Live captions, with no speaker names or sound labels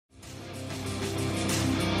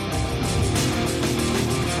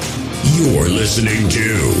You're listening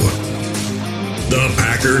to the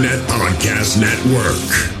Packernet Podcast Network.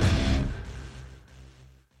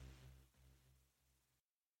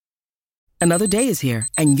 Another day is here,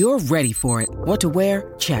 and you're ready for it. What to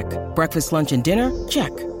wear? Check. Breakfast, lunch, and dinner?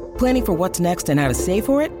 Check. Planning for what's next and how to save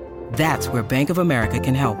for it? That's where Bank of America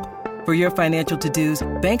can help. For your financial to-dos,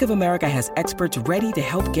 Bank of America has experts ready to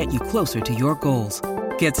help get you closer to your goals.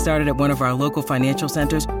 Get started at one of our local financial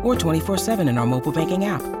centers or 24/7 in our mobile banking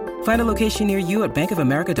app. Find a location near you at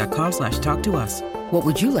bankofamerica.com/talktous. What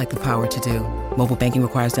would you like the power to do? Mobile banking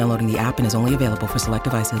requires downloading the app and is only available for select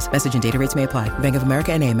devices. Message and data rates may apply. Bank of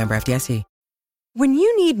America N.A., member FDIC. When you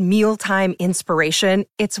need mealtime inspiration,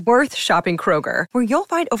 it's worth shopping Kroger, where you'll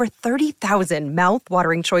find over 30,000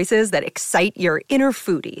 mouth-watering choices that excite your inner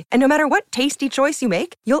foodie. And no matter what tasty choice you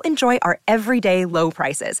make, you'll enjoy our everyday low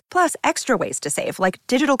prices, plus extra ways to save, like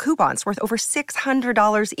digital coupons worth over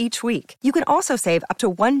 $600 each week. You can also save up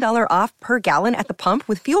to $1 off per gallon at the pump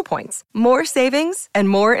with fuel points. More savings and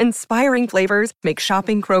more inspiring flavors make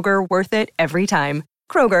shopping Kroger worth it every time.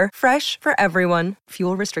 Kroger, fresh for everyone.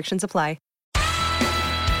 Fuel restrictions apply.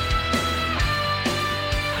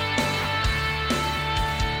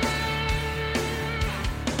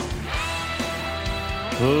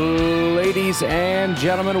 Ladies and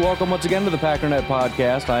gentlemen, welcome once again to the Packernet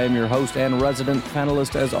Podcast. I am your host and resident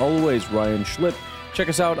panelist, as always, Ryan Schlitt. Check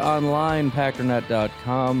us out online,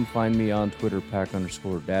 packernet.com. Find me on Twitter,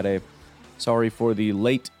 pack_daddy. Sorry for the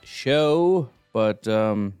late show, but,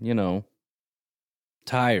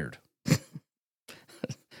 tired.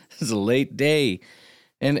 It's a late day.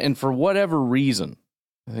 And for whatever reason,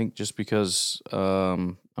 I think just because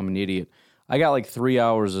I'm an idiot, I got like 3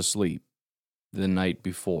 hours of sleep the night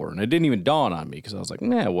before, and it didn't even dawn on me because I was like,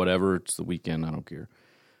 nah, whatever, it's the weekend, I don't care.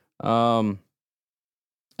 And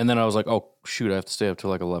then I was like, oh shoot, I have to stay up till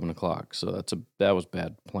like 11 o'clock, so that was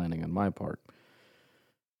bad planning on my part.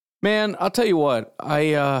 Man, I'll tell you what,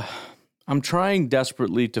 I'm trying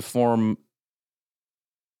desperately to form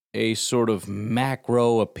a sort of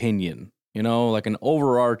macro opinion, like an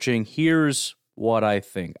overarching, here's what I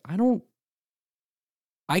think.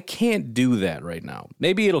 I can't do that right now.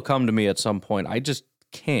 Maybe it'll come to me at some point. I just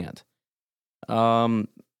can't.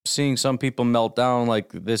 Seeing some people melt down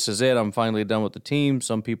like, this is it, I'm finally done with the team.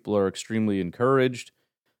 Some people are extremely encouraged.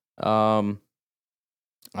 I'm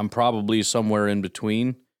probably somewhere in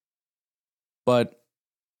between. But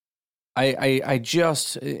I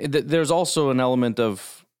just, there's also an element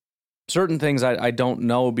of certain things I don't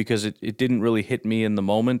know because it didn't really hit me in the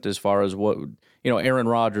moment as far as what, Aaron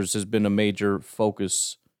Rodgers has been a major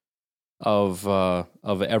focus of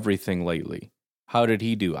everything lately. How did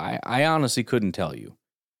he do? I honestly couldn't tell you.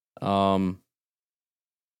 I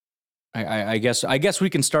guess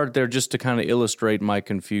we can start there just to kind of illustrate my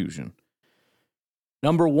confusion.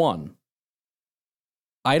 Number one,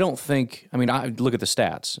 I don't think, I look at the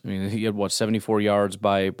stats. He had 74 yards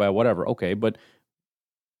by whatever. Okay, but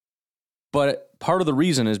part of the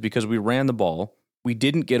reason is because we ran the ball. We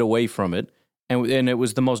didn't get away from it. And it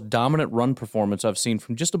was the most dominant run performance I've seen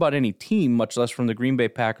from just about any team, much less from the Green Bay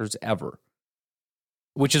Packers ever,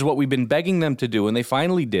 which is what we've been begging them to do, and they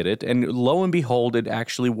finally did it, and lo and behold, it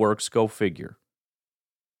actually works, go figure.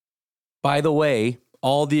 By the way,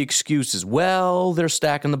 all the excuses, well, they're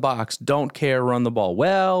stacking the box, don't care, run the ball.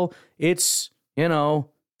 Well, it's,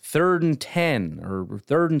 3rd and 10 or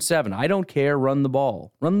 3rd and 7. I don't care. Run the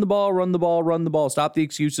ball. Run the ball, run the ball, run the ball. Stop the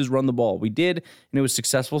excuses, run the ball. We did, and it was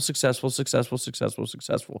successful. That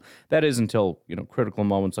is until, critical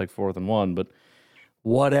moments like 4th and 1, but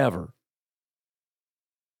whatever.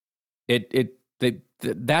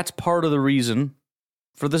 That's part of the reason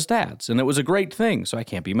for the stats, and it was a great thing, so I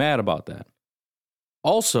can't be mad about that.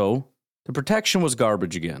 Also, the protection was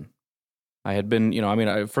garbage again. I had been,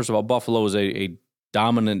 first of all, Buffalo is a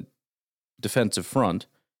dominant defensive front,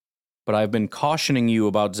 but I've been cautioning you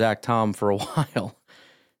about Zach Tom for a while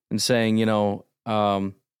and saying,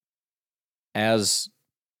 as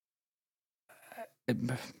I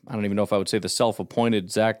don't even know if I would say the self-appointed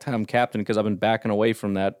Zach Tom captain, because I've been backing away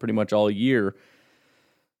from that pretty much all year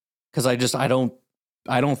because I don't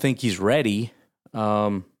think he's ready.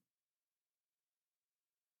 I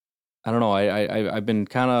don't know. I've been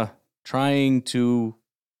kind of trying to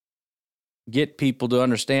get people to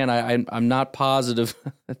understand. I'm not positive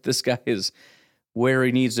that this guy is where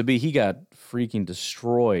he needs to be. He got freaking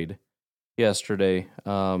destroyed yesterday.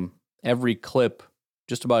 Every clip,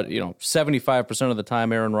 just about 75% of the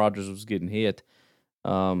time, Aaron Rodgers was getting hit.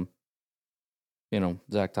 Zach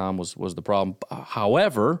Tom was the problem.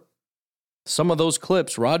 However, some of those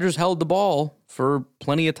clips, Rodgers held the ball for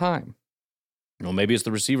plenty of time. Maybe it's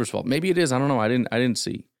the receiver's fault. Maybe it is. I don't know. I didn't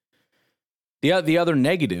see. The other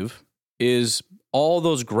negative is all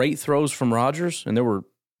those great throws from Rodgers, and there were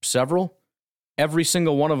several. Every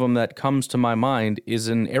single one of them that comes to my mind is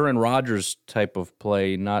an Aaron Rodgers type of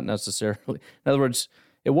play, not necessarily. In other words,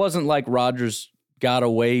 it wasn't like Rodgers got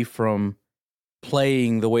away from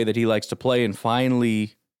playing the way that he likes to play and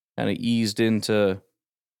finally kind of eased into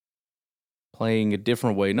playing a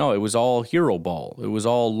different way. No, it was all hero ball. It was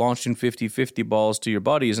all launching 50-50 balls to your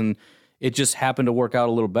buddies, and it just happened to work out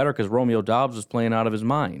a little better because Romeo Doubs was playing out of his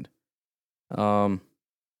mind. So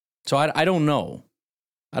I don't know.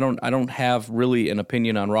 I don't have really an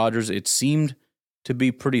opinion on Rodgers. It seemed to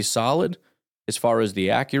be pretty solid as far as the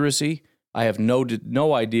accuracy. I have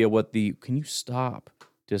no idea what the... Can you stop,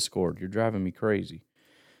 Discord? You're driving me crazy.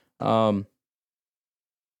 The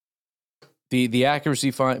accuracy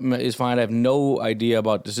is fine. I have no idea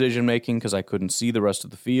about decision-making because I couldn't see the rest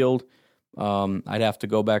of the field. I'd have to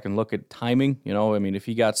go back and look at timing. I mean, if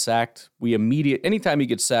he got sacked, anytime he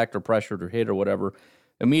gets sacked or pressured or hit or whatever,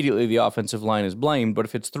 immediately the offensive line is blamed. But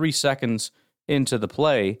if it's 3 seconds into the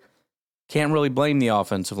play, can't really blame the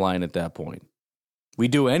offensive line at that point. We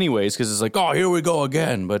do anyways because it's like, oh, here we go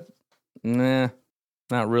again. But nah,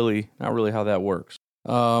 not really how that works.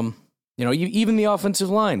 Even the offensive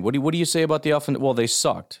line. What do you say about the offense? Well, they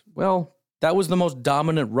sucked. Well, that was the most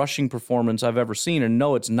dominant rushing performance I've ever seen. And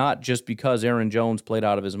no, it's not just because Aaron Jones played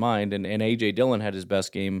out of his mind and A.J. Dillon had his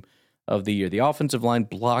best game of the year. The offensive line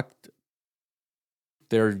blocked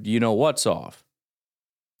their you-know-what's off.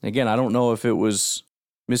 Again, I don't know if it was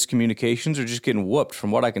miscommunications or just getting whooped.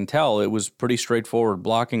 From what I can tell, it was pretty straightforward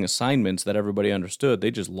blocking assignments that everybody understood.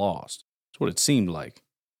 They just lost. That's what it seemed like.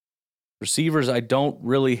 Receivers, I don't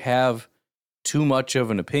really have too much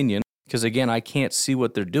of an opinion because, again, I can't see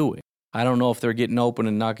what they're doing. I don't know if they're getting open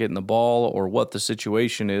and not getting the ball or what the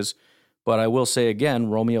situation is, but I will say again,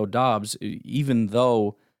 Romeo Doubs, even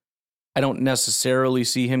though I don't necessarily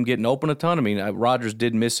see him getting open a ton. I mean, Rodgers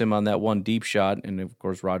did miss him on that one deep shot, and of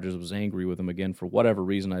course Rodgers was angry with him again for whatever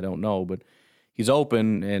reason, I don't know, but he's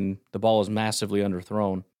open and the ball is massively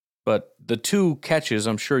underthrown. But the 2 catches,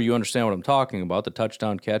 I'm sure you understand what I'm talking about, the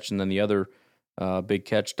touchdown catch and then the other big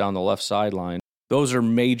catch down the left sideline. Those are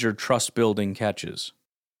major trust-building catches.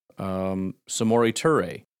 Samori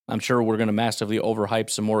Toure. I'm sure we're going to massively overhype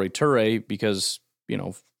Samori Toure because,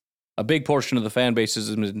 a big portion of the fan base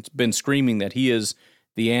has been screaming that he is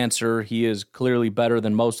the answer. He is clearly better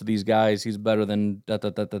than most of these guys. He's better than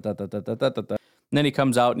And then he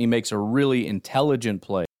comes out and he makes a really intelligent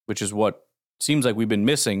play, which is what seems like we've been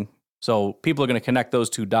missing. So people are going to connect those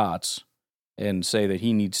 2 dots and say that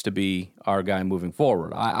he needs to be our guy moving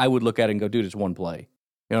forward. I would look at it and go, dude, it's one play.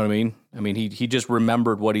 You know what I mean? I mean, he just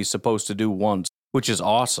remembered what he's supposed to do once, which is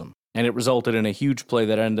awesome. And it resulted in a huge play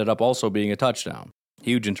that ended up also being a touchdown.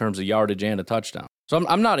 Huge in terms of yardage and a touchdown. So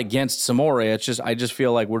I'm not against Samori. I just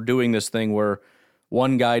feel like we're doing this thing where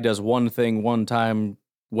one guy does one thing one time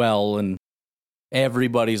well, and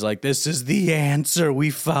everybody's like, this is the answer. We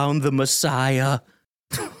found the Messiah.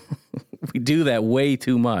 We do that way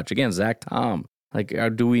too much. Again, Zach Tom. Like,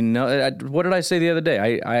 do we know? What did I say the other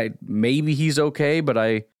day? I maybe he's okay, but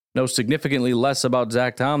I know significantly less about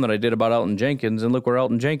Zach Tom than I did about Elton Jenkins, and look where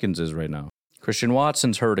Elton Jenkins is right now. Christian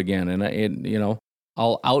Watson's hurt again, and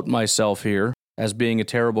I'll out myself here as being a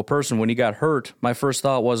terrible person. When he got hurt, my first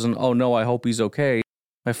thought wasn't, oh no, I hope he's okay.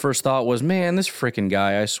 My first thought was, man, this freaking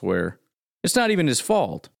guy, I swear. It's not even his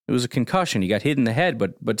fault. It was a concussion. He got hit in the head,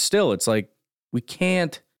 but still, it's like, we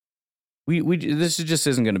can't, this just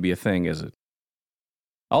isn't going to be a thing, is it?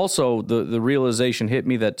 Also, the realization hit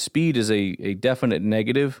me that speed is a definite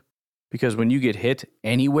negative, because when you get hit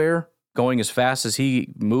anywhere, going as fast as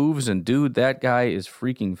he moves, and dude, that guy is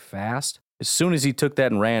freaking fast. As soon as he took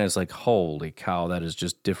that and ran, it's like, holy cow, that is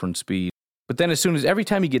just different speed. But then every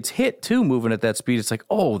time he gets hit too, moving at that speed, it's like,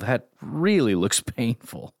 oh, that really looks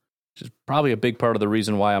painful. Which is probably a big part of the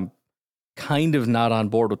reason why I'm kind of not on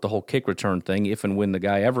board with the whole kick return thing, if and when the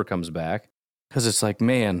guy ever comes back. Because it's like,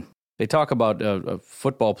 man, they talk about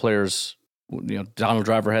football players, Donald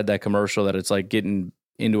Driver had that commercial that it's like getting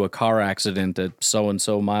into a car accident at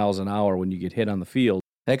so-and-so miles an hour when you get hit on the field.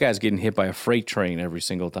 That guy's getting hit by a freight train every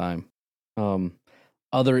single time.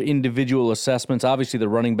 Other individual assessments, obviously the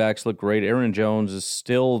running backs look great. Aaron Jones is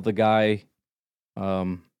still the guy.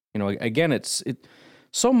 Again, it's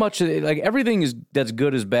so much like everything that's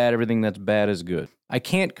good is bad. Everything that's bad is good. I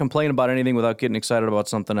can't complain about anything without getting excited about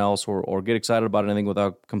something else, or get excited about anything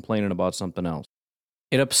without complaining about something else.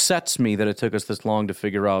 It upsets me that it took us this long to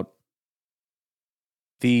figure out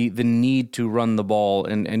the need to run the ball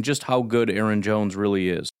and just how good Aaron Jones really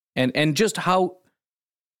is, and just how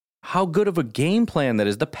how good of a game plan that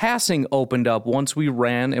is. The passing opened up once we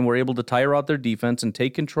ran and were able to tire out their defense and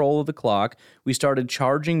take control of the clock. We started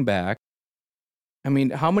charging back. I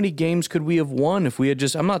mean, how many games could we have won if we had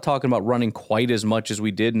just, I'm not talking about running quite as much as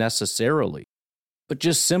we did necessarily, but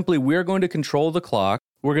just simply we're going to control the clock.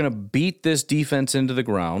 We're going to beat this defense into the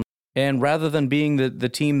ground. And rather than being the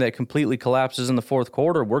team that completely collapses in the fourth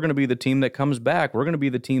quarter, we're going to be the team that comes back. We're going to be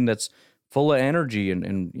the team that's full of energy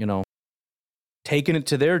and taking it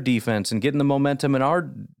to their defense and getting the momentum in our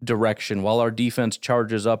direction while our defense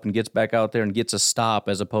charges up and gets back out there and gets a stop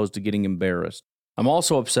as opposed to getting embarrassed. I'm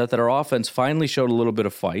also upset that our offense finally showed a little bit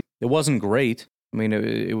of fight. It wasn't great. I mean,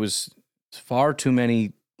 it was far too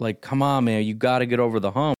many, like, come on, man, you got to get over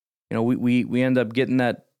the hump. We end up getting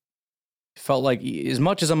that. Felt like, as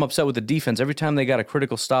much as I'm upset with the defense, every time they got a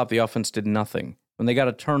critical stop, the offense did nothing. When they got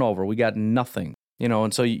a turnover, we got nothing.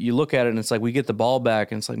 And so you look at it and it's like we get the ball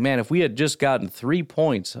back and it's like, man, if we had just gotten 3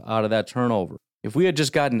 points out of that turnover, if we had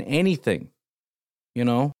just gotten anything,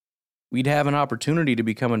 we'd have an opportunity to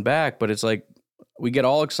be coming back. But it's like we get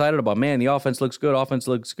all excited about, man, the offense looks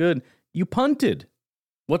good. You punted.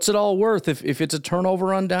 What's it all worth if it's a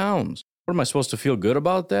turnover on downs? What am I supposed to feel good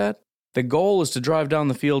about that? The goal is to drive down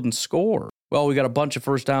the field and score. Well, we got a bunch of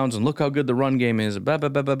first downs and look how good the run game is.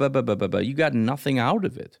 You got nothing out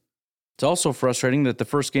of it. It's also frustrating that the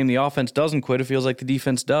first game the offense doesn't quit, it feels like the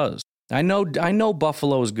defense does. I know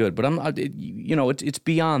Buffalo is good, but it's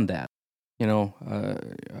beyond that.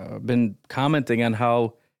 I've been commenting on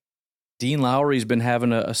how Dean Lowry's been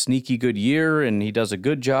having a sneaky good year, and he does a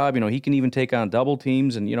good job. He can even take on double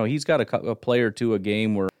teams, and he's got a play or two a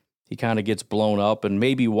game where he kind of gets blown up, and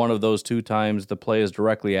maybe one of those 2 times the play is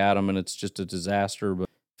directly at him, and it's just a disaster. But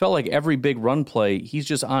it felt like every big run play, he's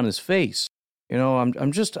just on his face.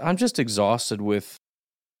 I'm just exhausted with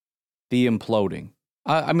the imploding.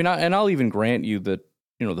 I'll even grant you that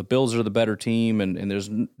the Bills are the better team, and there's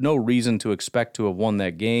no reason to expect to have won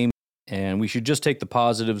that game, and we should just take the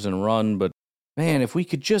positives and run. But man, if we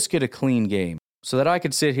could just get a clean game, so that I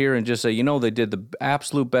could sit here and just say, they did the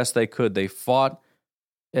absolute best they could. They fought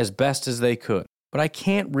as best as they could. But I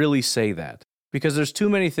can't really say that because there's too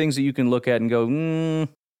many things that you can look at and go,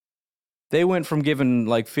 they went from giving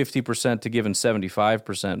like 50% to giving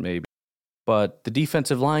 75% maybe. But the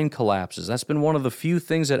defensive line collapses. That's been one of the few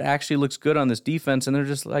things that actually looks good on this defense, and they're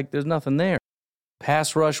just like, there's nothing there.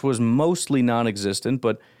 Pass rush was mostly non-existent,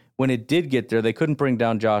 but when it did get there, they couldn't bring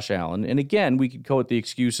down Josh Allen. And again, we could go with the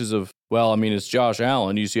excuses of, it's Josh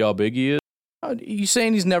Allen. You see how big he is? You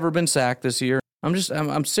saying he's never been sacked this year?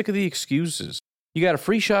 I'm sick of the excuses. You got a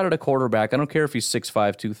free shot at a quarterback. I don't care if he's 6'5",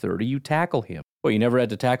 230. You tackle him. You never had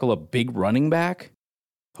to tackle a big running back?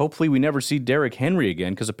 Hopefully we never see Derrick Henry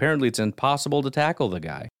again, because apparently it's impossible to tackle the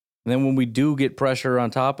guy. And then when we do get pressure on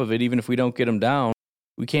top of it, even if we don't get him down,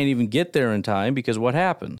 we can't even get there in time because what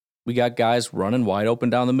happens? We got guys running wide open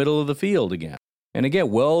down the middle of the field again. And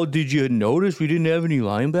again, did you notice we didn't have any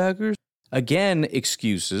linebackers? Again,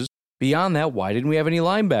 excuses. Beyond that, why didn't we have any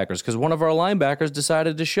linebackers? Because one of our linebackers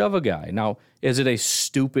decided to shove a guy. Now, is it a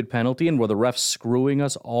stupid penalty and were the refs screwing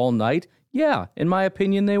us all night? Yeah, in my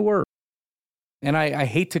opinion, they were. And I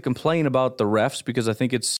hate to complain about the refs because I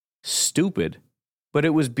think it's stupid, but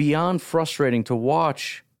it was beyond frustrating to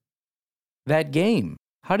watch that game.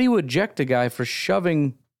 How do you eject a guy for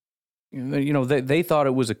shoving? They thought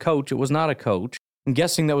it was a coach. It was not a coach. I'm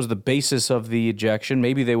guessing that was the basis of the ejection.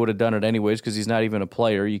 Maybe they would have done it anyways because he's not even a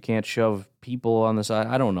player. You can't shove people on the side.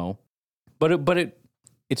 I don't know. But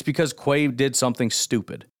it's because Quay did something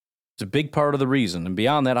stupid. It's a big part of the reason. And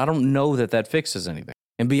beyond that, I don't know that fixes anything.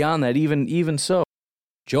 And beyond that, even so,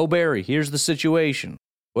 Joe Barry, here's the situation.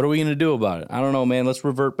 What are we going to do about it? I don't know, man. Let's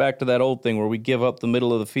revert back to that old thing where we give up the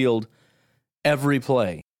middle of the field every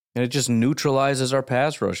play. And it just neutralizes our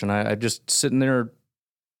pass rush. And I just sitting there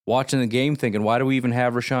watching the game thinking, why do we even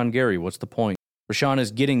have Rashawn Gary? What's the point? Rashawn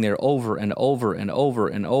is getting there over and over and over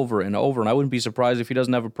and over and over. And I wouldn't be surprised if he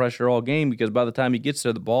doesn't have a pressure all game because by the time he gets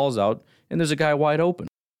there, the ball's out and there's a guy wide open.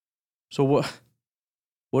 So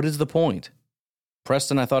what is the point?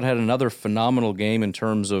 Preston, I thought, had another phenomenal game in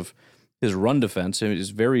terms of his run defense. It is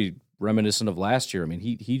very reminiscent of last year. I mean,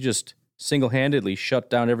 he just single-handedly shut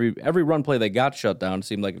down every run play that got shut down. It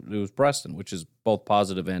seemed like it was Preston, which is both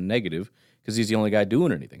positive and negative because he's the only guy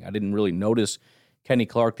doing anything. I didn't really notice Kenny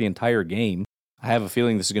Clark the entire game. I have a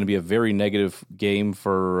feeling this is going to be a very negative game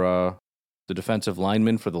for the defensive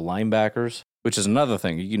linemen, for the linebackers, which is another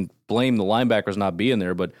thing. You can blame the linebackers not being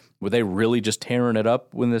there, but were they really just tearing it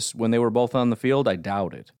up when they were both on the field? I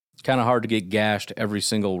doubt it. It's kind of hard to get gashed every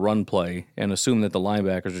single run play and assume that the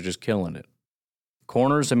linebackers are just killing it.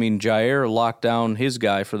 Corners, I mean, Jair locked down his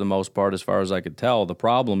guy for the most part, as far as I could tell. The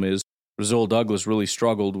problem is Rasul Douglas really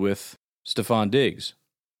struggled with Stephon Diggs.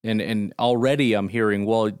 And already I'm hearing,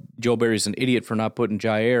 well, Joe Barry's an idiot for not putting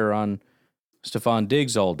Jair on Stephon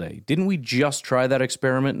Diggs all day. Didn't we just try that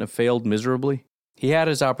experiment and it failed miserably? He had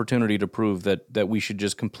his opportunity to prove that we should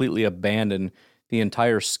just completely abandon the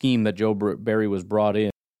entire scheme that Joe Barry was brought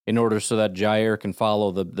in order so that Jair can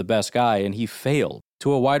follow the best guy, and he failed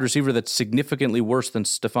to a wide receiver that's significantly worse than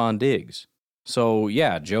Stephon Diggs. So,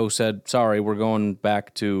 yeah, Joe said, sorry, we're going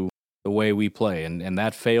back to the way we play, and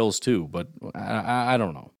that fails too, but I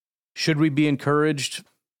don't know. Should we be encouraged?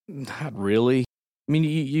 Not really. I mean,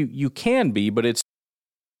 you can be, but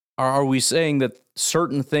are we saying that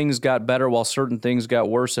certain things got better while certain things got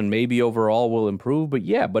worse and maybe overall will improve? But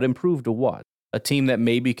yeah, but improve to what? A team that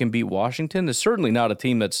maybe can beat Washington is certainly not a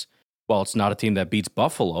team it's not a team that beats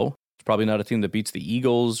Buffalo. It's probably not a team that beats the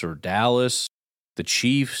Eagles or Dallas, the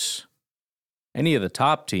Chiefs, any of the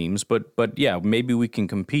top teams. But yeah, maybe we can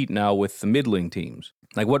compete now with the middling teams.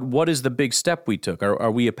 Like what is the big step we took?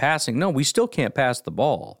 Are we a passing? No, we still can't pass the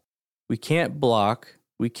ball. We can't block.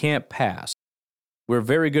 We can't pass. We're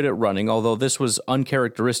very good at running, although this was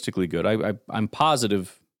uncharacteristically good. I'm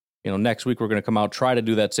positive, next week we're going to come out, try to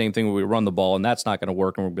do that same thing where we run the ball, and that's not going to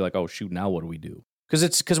work, and we'll be like, oh, shoot, now what do we do?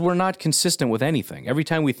 Because we're not consistent with anything. Every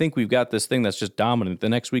time we think we've got this thing that's just dominant, the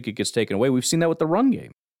next week it gets taken away. We've seen that with the run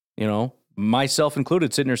game, myself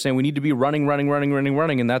included, sitting there saying we need to be running,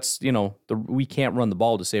 and that's, we can't run the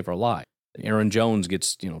ball to save our life. Aaron Jones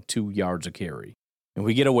gets, 2 yards a carry, and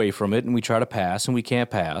we get away from it, and we try to pass, and we can't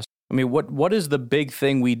pass. I mean, what is the big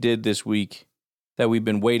thing we did this week that we've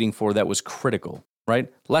been waiting for that was critical, right?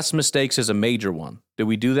 Less mistakes is a major one. Did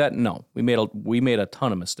we do that? No. We made a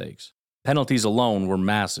ton of mistakes. Penalties alone were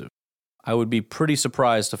massive. I would be pretty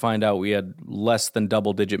surprised to find out we had less than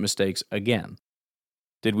double-digit mistakes again.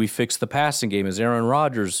 Did we fix the passing game as Aaron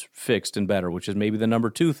Rodgers fixed and better, which is maybe the number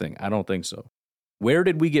 2 thing? I don't think so. Where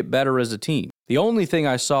did we get better as a team? The only thing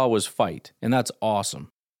I saw was fight, and that's awesome.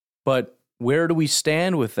 But where do we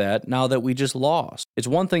stand with that now that we just lost? It's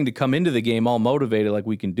one thing to come into the game all motivated, like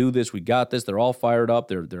we can do this, we got this. They're all fired up.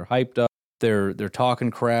 They're hyped up. They're talking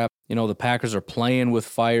crap. The Packers are playing with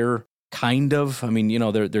fire, kind of. I mean,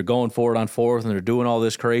 they're going for it on fourth and they're doing all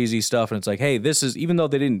this crazy stuff. And it's like, hey, this is, even though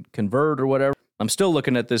they didn't convert or whatever, I'm still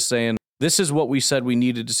looking at this saying, this is what we said we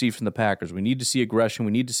needed to see from the Packers. We need to see aggression.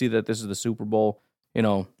 We need to see that this is the Super Bowl,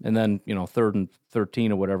 and then, 3rd and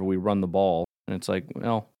 13 or whatever, we run the ball. And it's like,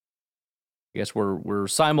 well, I guess we're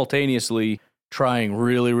simultaneously trying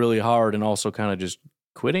really, really hard and also kind of just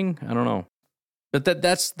quitting. I don't know. But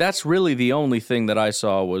that's really the only thing that I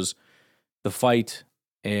saw was the fight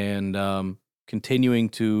and continuing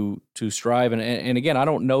to strive. And again, I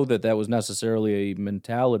don't know that was necessarily a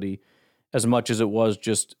mentality as much as it was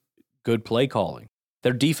just good play calling.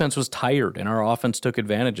 Their defense was tired, and our offense took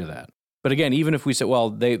advantage of that. But again, even if we said, well,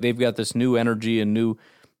 they've got this new energy and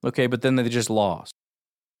okay, but then they just lost.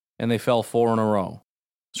 And they fell 4 in a row.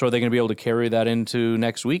 So are they going to be able to carry that into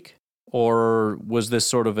next week? Or was this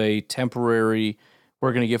sort of a temporary,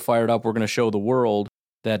 we're going to get fired up, we're going to show the world,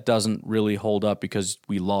 that doesn't really hold up because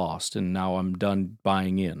we lost and now I'm done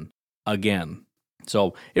buying in again?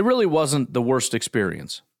 So it really wasn't the worst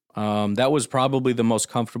experience. That was probably the most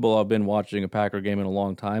comfortable I've been watching a Packer game in a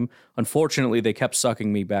long time. Unfortunately, they kept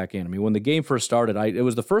sucking me back in. I mean, when the game first started, it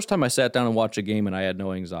was the first time I sat down and watched a game and I had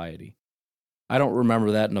no anxiety. I don't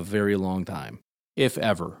remember that in a very long time, if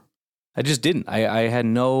ever. I just didn't. I had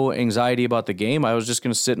no anxiety about the game. I was just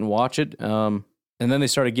going to sit and watch it. And then they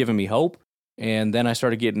started giving me hope. And then I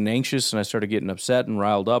started getting anxious and I started getting upset and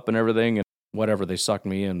riled up and everything. And whatever, they sucked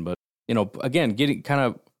me in. But, again, getting kind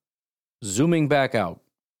of zooming back out.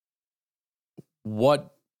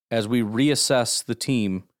 What, as we reassess the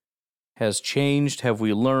team, has changed? Have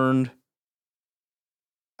we learned?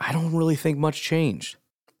 I don't really think much changed.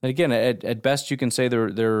 And again, at best, you can say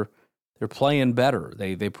they're playing better.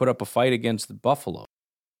 They put up a fight against Buffalo.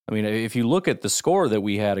 I mean, if you look at the score that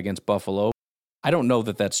we had against Buffalo, I don't know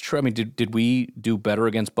that that's true. I mean, did we do better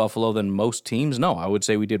against Buffalo than most teams? No, I would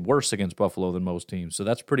say we did worse against Buffalo than most teams. So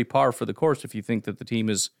that's pretty par for the course if you think that the team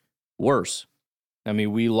is worse. I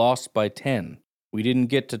mean, we lost by 10. We didn't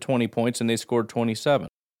get to 20 points and they scored 27.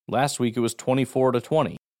 Last week it was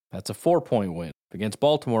 24-20. That's a 4-point win. Against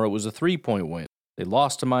Baltimore, it was a 3-point win. They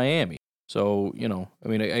lost to Miami. So, I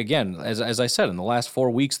mean, again, as I said, in the last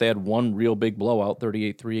 4 weeks, they had one real big blowout,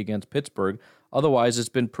 38-3 against Pittsburgh. Otherwise, it's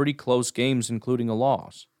been pretty close games, including a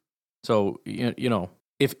loss. So,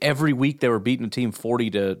 if every week they were beating a team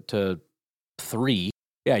 40-3,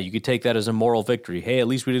 yeah, you could take that as a moral victory. Hey, at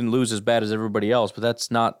least we didn't lose as bad as everybody else, but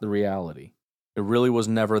that's not the reality. It really was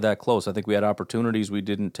never that close. I think we had opportunities we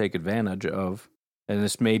didn't take advantage of. And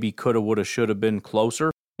this maybe coulda, woulda, shoulda been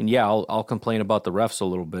closer. And yeah, I'll complain about the refs a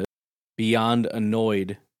little bit. Beyond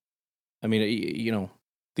annoyed. I mean, you know,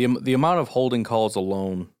 the amount of holding calls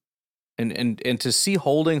alone, and to see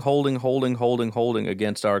holding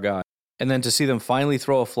against our guy, and then to see them finally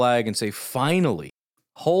throw a flag and say, finally,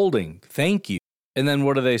 holding, thank you. And then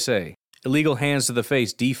what do they say? Illegal hands to the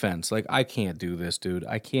face, defense. Like, I can't do this, dude.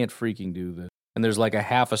 I can't freaking do this. And there's like a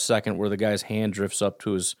half a second where the guy's hand drifts up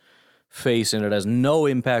to his face and it has no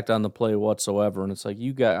impact on the play whatsoever. And it's like,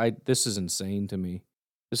 this is insane to me.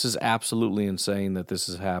 This is absolutely insane that this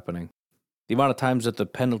is happening. The amount of times that the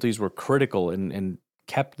penalties were critical and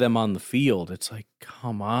kept them on the field, it's like,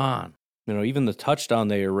 come on. You know, even the touchdown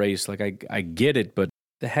they erased, like, I get it, but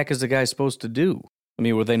the heck is the guy supposed to do? I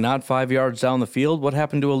mean, were they not 5 yards down the field? What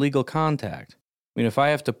happened to illegal contact? I mean, if I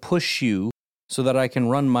have to push you so that I can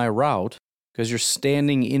run my route because you're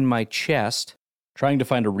standing in my chest, trying to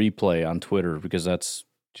find a replay on Twitter because that's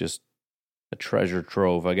just a treasure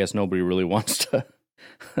trove. I guess nobody really wants to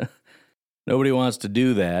nobody wants to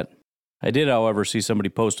do that. I did, however, see somebody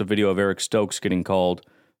post a video of Eric Stokes getting called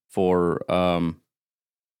for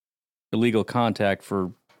illegal contact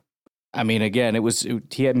for, I mean, again,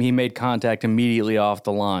 he made contact immediately off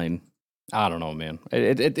the line. I don't know, man.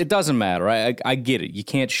 It doesn't matter. I get it. You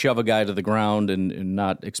can't shove a guy to the ground and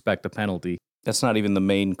not expect a penalty. That's not even the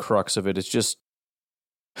main crux of it. It's just,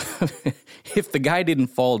 if the guy didn't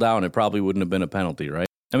fall down, it probably wouldn't have been a penalty, right?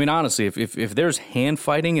 I mean, honestly, if there's hand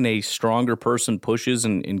fighting and a stronger person pushes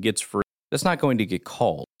and gets free, that's not going to get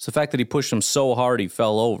called. It's the fact that he pushed him so hard he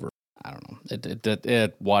fell over. I don't know.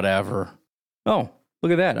 Whatever. Oh,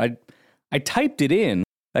 look at that. I typed it in.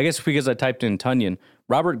 I guess because I typed in Tunyon.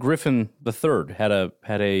 Robert Griffin III had a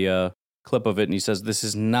clip of it, and he says this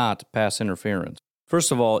is not pass interference.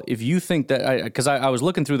 First of all, if you think that, because I was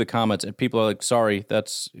looking through the comments, and people are like, sorry,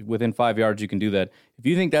 that's within 5 yards, you can do that. If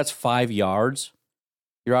you think that's 5 yards,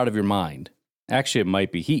 you're out of your mind. Actually, it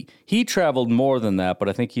might be. He traveled more than that, but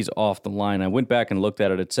I think he's off the line. I went back and looked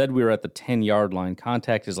at it. It said we were at the 10-yard line.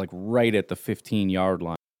 Contact is like right at the 15-yard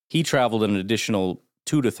line. He traveled an additional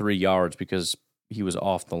 2 to 3 yards because he was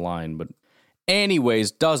off the line. But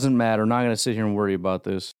anyways, doesn't matter. I'm not going to sit here and worry about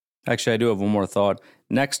this. Actually, I do have one more thought.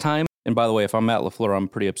 Next time, and by the way, if I'm Matt LaFleur, I'm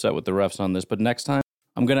pretty upset with the refs on this, but next time,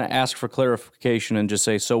 I'm going to ask for clarification and just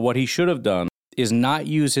say, so what he should have done is not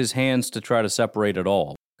use his hands to try to separate at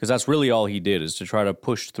all, because that's really all he did, is to try to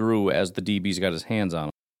push through as the DB's got his hands on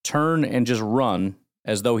him. Turn and just run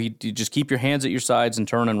as though you just keep your hands at your sides and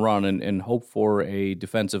turn and run and hope for a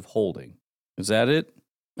defensive holding. Is that it?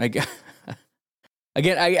 Again, I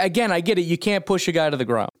get it. You can't push a guy to the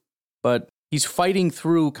ground, but he's fighting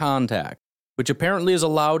through contact, which apparently is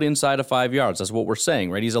allowed inside of 5 yards. That's what we're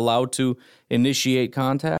saying, right? He's allowed to initiate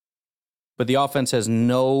contact, but the offense has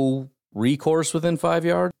no recourse within 5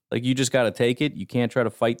 yards. Like, you just got to take it. You can't try to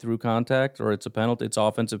fight through contact, or it's a penalty. It's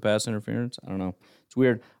offensive pass interference. I don't know. It's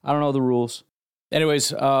weird. I don't know the rules.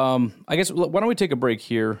 Anyways, I guess, why don't we take a break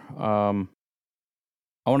here?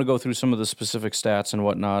 I want to go through some of the specific stats and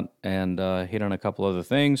whatnot and hit on a couple other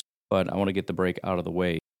things, but I want to get the break out of the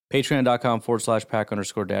way.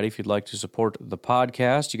 Patreon.com/Pack_Daddy if you'd like to support the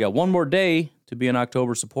podcast. You got one more day to be an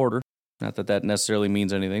October supporter. Not that that necessarily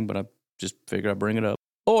means anything, but I just figured I'd bring it up.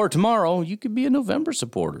 Or tomorrow, you could be a November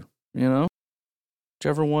supporter, you know?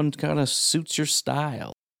 Whichever one kind of suits your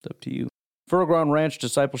style. It's up to you. Fertile Ground Ranch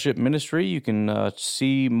Discipleship Ministry. You can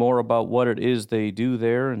see more about what it is they do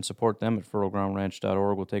there and support them at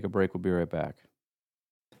fertilegroundranch.org. We'll take a break. We'll be right back.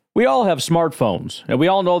 We all have smartphones, and we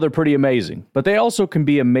all know they're pretty amazing, but they also can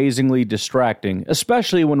be amazingly distracting,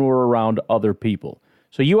 especially when we're around other people.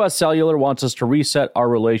 So US Cellular wants us to reset our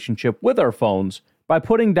relationship with our phones by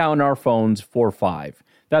putting down our phones for $5.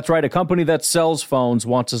 That's right, a company that sells phones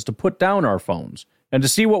wants us to put down our phones. And to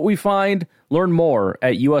see what we find, learn more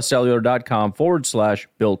at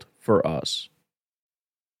uscellular.com/built-for-us.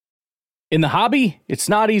 In the hobby, it's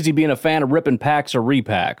not easy being a fan of ripping packs or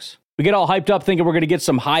repacks. We get all hyped up thinking we're going to get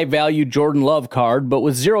some high-value Jordan Love card, but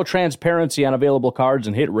with zero transparency on available cards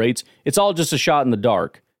and hit rates, it's all just a shot in the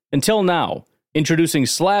dark. Until now, introducing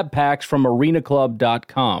slab packs from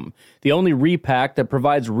arenaclub.com, the only repack that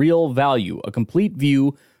provides real value, a complete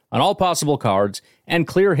view on all possible cards, and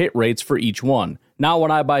clear hit rates for each one. Now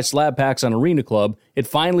when I buy slab packs on Arena Club, it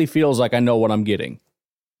finally feels like I know what I'm getting.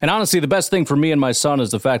 And honestly, the best thing for me and my son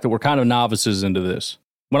is the fact that we're kind of novices into this.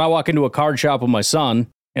 When I walk into a card shop with my son,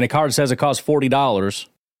 and a card says it costs $40,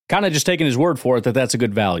 kind of just taking his word for it that that's a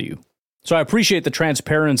good value. So I appreciate the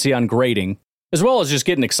transparency on grading, as well as just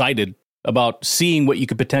getting excited about seeing what you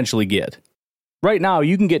could potentially get. Right now,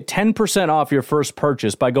 you can get 10% off your first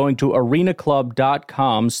purchase by going to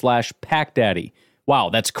arenaclub.com/packdaddy. Wow,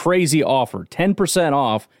 that's crazy offer. 10%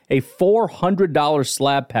 off a $400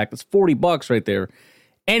 slab pack. That's $40 right there.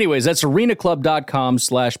 Anyways, that's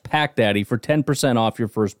arenaclub.com/packdaddy for 10% off your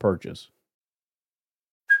first purchase.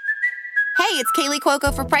 Hey, it's Kaylee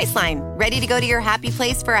Cuoco for Priceline. Ready to go to your happy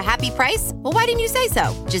place for a happy price? Well, why didn't you say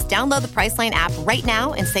so? Just download the Priceline app right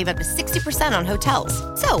now and save up to 60% on hotels.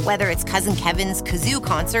 So whether it's Cousin Kevin's Kazoo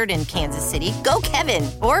Concert in Kansas City, go Kevin,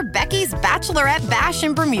 or Becky's Bachelorette Bash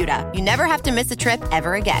in Bermuda, you never have to miss a trip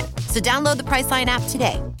ever again. So download the Priceline app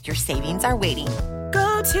today. Your savings are waiting.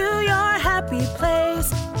 Go to your happy place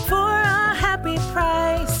for a happy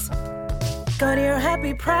price. Go to your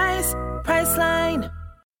happy price, Priceline.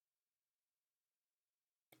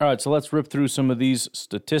 All right, so let's rip through some of these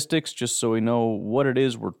statistics just so we know what it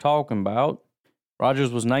is we're talking about. Rodgers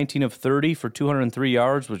was 19 of 30 for 203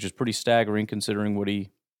 yards, which is pretty staggering considering what did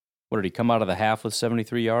he come out of the half with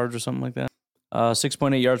 73 yards or something like that?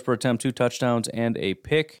 6.8 yards per attempt, 2 touchdowns, and a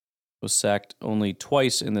pick. Was sacked only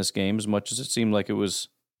twice in this game, as much as it seemed like it was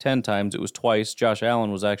 10 times. It was twice. Josh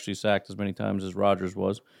Allen was actually sacked as many times as Rodgers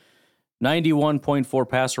was. 91.4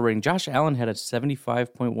 passer rating. Josh Allen had a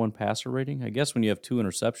 75.1 passer rating. I guess when you have 2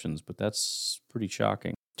 interceptions, but that's pretty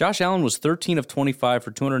shocking. Josh Allen was 13 of 25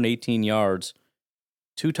 for 218 yards,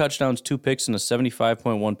 2 touchdowns, 2 picks, and a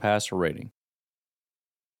 75.1 passer rating.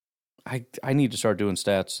 I need to start doing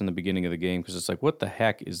stats in the beginning of the game because it's like, what the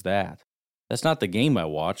heck is that? That's not the game I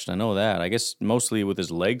watched. I know that. I guess mostly with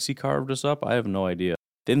his legs he carved us up. I have no idea.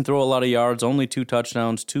 Didn't throw a lot of yards, only 2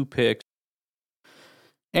 touchdowns, 2 picks.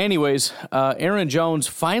 Anyways, Aaron Jones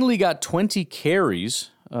finally got 20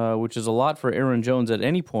 carries, which is a lot for Aaron Jones at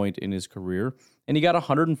any point in his career. And he got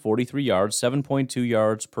 143 yards, 7.2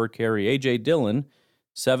 yards per carry. A.J. Dillon,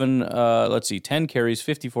 10 carries,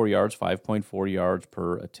 54 yards, 5.4 yards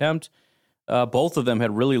per attempt. Both of them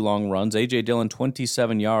had really long runs. A.J. Dillon,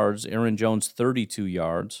 27 yards. Aaron Jones, 32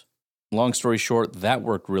 yards. Long story short, that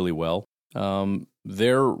worked really well.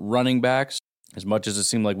 Their running backs, as much as it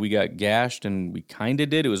seemed like we got gashed, and we kind of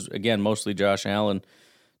did, it was, again, mostly Josh Allen.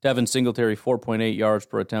 Devin Singletary, 4.8 yards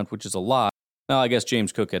per attempt, which is a lot. No, I guess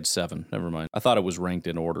James Cook had 7. Never mind. I thought it was ranked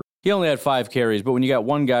in order. He only had 5 carries, but when you got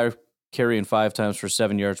one guy carrying 5 times for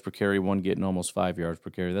 7 yards per carry, one getting almost 5 yards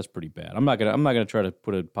per carry, that's pretty bad. I'm not gonna try to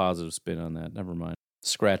put a positive spin on that. Never mind.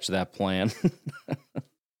 Scratch that plan.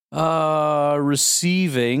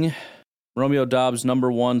 Receiving, Romeo Doubs, number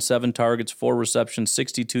 1, 7 targets, 4 receptions,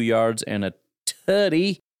 62 yards, and a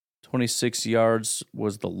tutty. 26 yards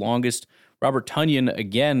was the longest. Robert Tonyan,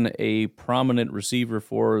 again, a prominent receiver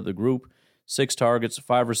for the group. 6 targets,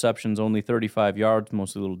 5 receptions, only 35 yards,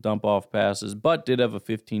 mostly little dump-off passes, but did have a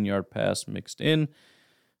 15-yard pass mixed in.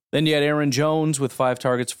 Then you had Aaron Jones with 5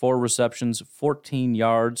 targets, 4 receptions, 14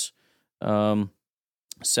 yards. 7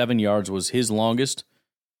 yards was his longest.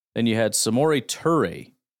 Then you had Samori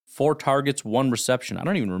Toure, 4 targets, 1 reception. I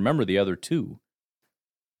don't even remember the other 2.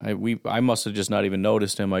 I must have just not even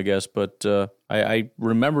noticed him, I guess, but I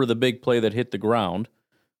remember the big play that hit the ground,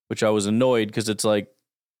 which I was annoyed because it's like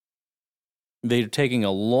they're taking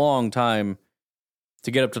a long time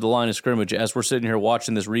to get up to the line of scrimmage as we're sitting here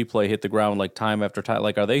watching this replay hit the ground like time after time.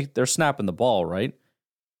 Like, they're snapping the ball, right?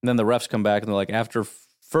 And then the refs come back and they're like, after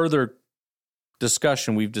further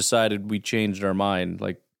discussion, we've decided we changed our mind.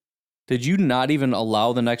 Like, did you not even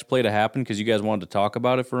allow the next play to happen because you guys wanted to talk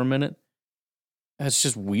about it for a minute? That's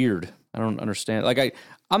just weird. I don't understand. Like,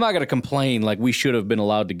 I'm not going to complain like we should have been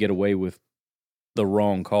allowed to get away with the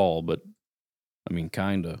wrong call, but I mean,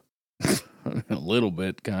 kind of. A little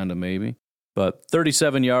bit, kind of, maybe. But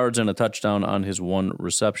 37 yards and a touchdown on his 1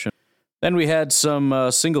 reception. Then we had some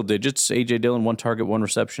single digits. A.J. Dillon, 1 target, 1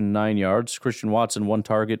 reception, 9 yards. Christian Watson, 1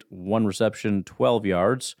 target, 1 reception, 12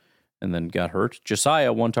 yards, and then got hurt.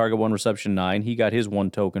 Josiah, 1 target, 1 reception, 9. He got his 1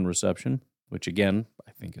 token reception, which, again,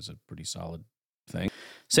 I think is a pretty solid thing.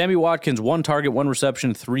 Sammy Watkins, 1 target, 1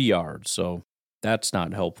 reception, 3 yards. So that's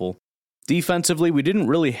not helpful. Defensively, we didn't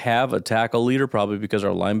really have a tackle leader, probably because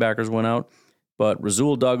our linebackers went out. But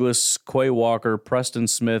Rasul Douglas, Quay Walker, Preston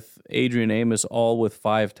Smith, Adrian Amos, all with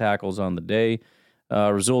 5 tackles on the day.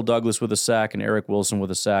 Rasul Douglas with a sack and Eric Wilson with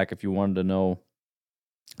a sack, if you wanted to know.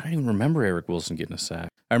 I don't even remember Eric Wilson getting a sack.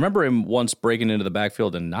 I remember him once breaking into the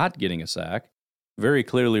backfield and not getting a sack. Very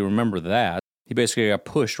clearly remember that. He basically got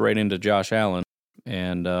pushed right into Josh Allen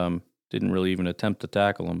and didn't really even attempt to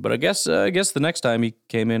tackle him. But I guess the next time he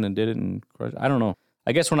came in and did it, and I don't know.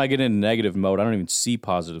 I guess when I get into negative mode, I don't even see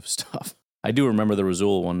positive stuff. I do remember the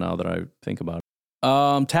Rasul one now that I think about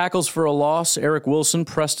it. Tackles for a loss, Eric Wilson,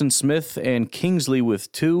 Preston Smith, and Kingsley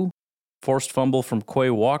with 2. Forced fumble from Quay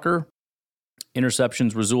Walker.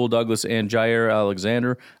 interceptions, Rasul Douglas and Jair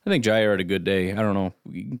Alexander. I think Jair had a good day. I don't know.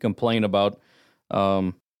 You can complain about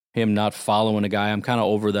him not following a guy. I'm kind of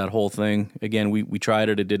over that whole thing. Again, we tried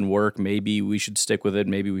it. It didn't work. Maybe we should stick with it.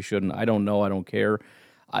 Maybe we shouldn't. I don't know. I don't care.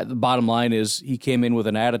 The bottom line is he came in with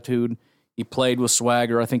an attitude. He played with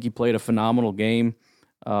swagger. I think he played a phenomenal game,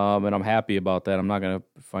 and I'm happy about that. I'm not going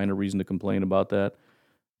to find a reason to complain about that.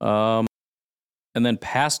 And then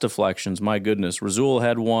pass deflections, my goodness. Rasul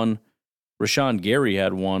had one. Rashawn Gary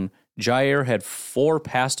had one. Jair had 4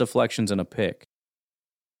 pass deflections and a pick.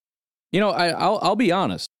 You know, I'll be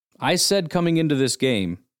honest. I said coming into this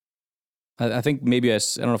game, I think maybe I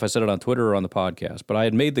don't know if I said it on Twitter or on the podcast, but I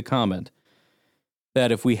had made the comment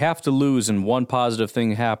that if we have to lose and one positive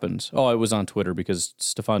thing happens, it was on Twitter because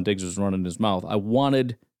Stephon Diggs was running his mouth. I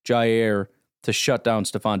wanted Jair to shut down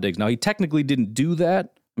Stephon Diggs. Now, he technically didn't do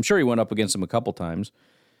that. I'm sure he went up against him a couple times.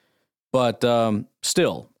 But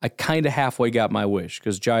still, I kind of halfway got my wish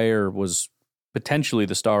because Jair was potentially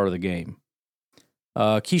the star of the game.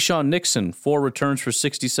 Keyshawn Nixon, 4 returns for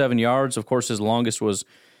 67 yards. Of course, his longest was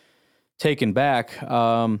taken back.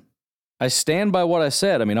 I stand by what I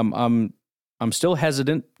said. I mean, I'm still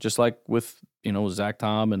hesitant, just like with Zach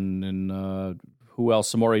Tom and who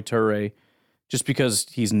else, Samori Toure, just because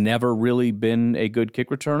he's never really been a good kick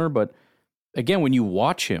returner. But again, when you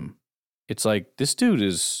watch him, it's like this dude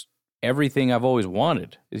is everything I've always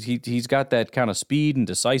wanted. He's got that kind of speed and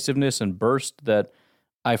decisiveness and burst that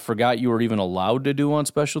I forgot you were even allowed to do on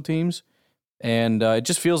special teams. And it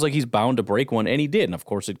just feels like he's bound to break one, and he did. And, of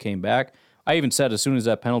course, it came back. I even said as soon as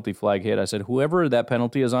that penalty flag hit, I said, whoever that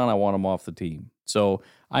penalty is on, I want him off the team. So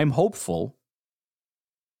I'm hopeful.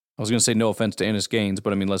 I was going to say no offense to Ennis Gaines,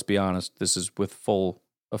 but, I mean, let's be honest. This is with full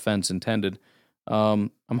offense intended.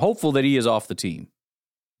 I'm hopeful that he is off the team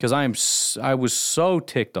because I was so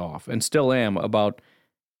ticked off and still am about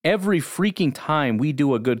every freaking time we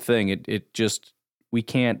do a good thing. It just... We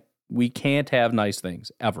can't have nice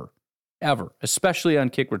things, ever, especially on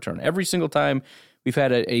kick return. Every single time we've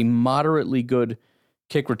had a moderately good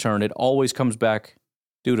kick return, it always comes back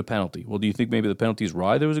due to penalty. Well, do you think maybe the penalty is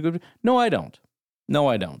why there was a good... No, I don't.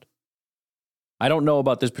 I don't know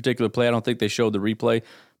about this particular play. I don't think they showed the replay,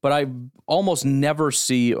 but I almost never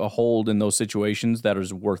see a hold in those situations that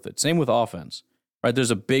is worth it. Same with offense, right? There's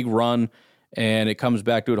a big run, and it comes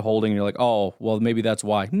back to it holding, and you're like, oh, well, maybe that's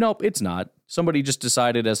why. Nope, it's not. Somebody just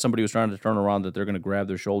decided as somebody was trying to turn around that they're going to grab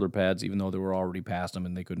their shoulder pads even though they were already past them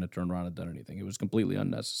and they couldn't have turned around and done anything. It was completely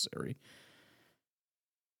unnecessary.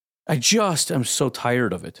 I'm so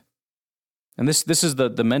tired of it. And this is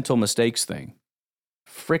the mental mistakes thing.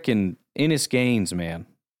 Frickin' Ennis Gaines, man.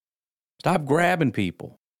 Stop grabbing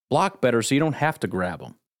people. Block better so you don't have to grab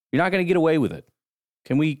them. You're not going to get away with it.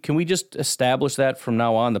 Can we just establish that from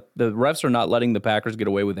now on? The refs are not letting the Packers get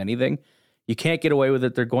away with anything. You can't get away with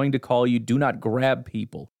it. They're going to call you, do not grab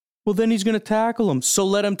people. Well, then he's going to tackle him, so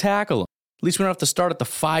let him tackle him. At least we don't have to start at the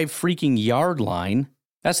 5 freaking yard line.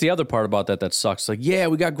 That's the other part about that sucks. Like, yeah,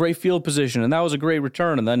 we got great field position, and that was a great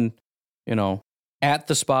return. And then, at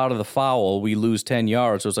the spot of the foul, we lose 10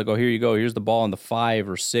 yards. So it's like, oh, here you go. Here's the ball on the 5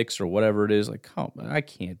 or 6 or whatever it is. Like, oh, I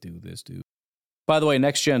can't do this, dude. By the way,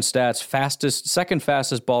 next gen stats, second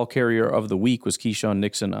fastest ball carrier of the week was Keyshawn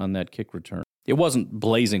Nixon on that kick return. It wasn't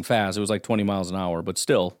blazing fast. It was like 20 miles an hour, but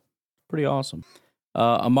still pretty awesome.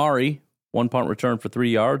 Amari, 1 punt return for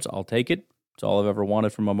 3 yards. I'll take it. It's all I've ever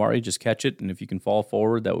wanted from Amari. Just catch it, and if you can fall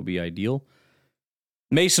forward, that would be ideal.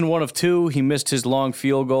 Mason, 1 of 2. He missed his long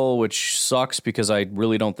field goal, which sucks because I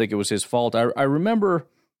really don't think it was his fault. I remember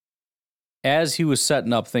as he was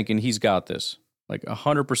setting up thinking he's got this. Like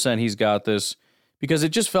 100% he's got this. Because it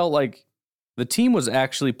just felt like the team was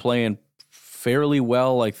actually playing fairly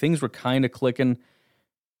well. Like things were kind of clicking.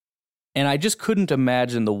 And I just couldn't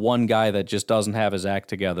imagine the one guy that just doesn't have his act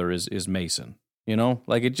together is Mason.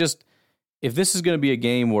 Like it just, if this is going to be a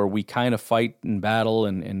game where we kind of fight and battle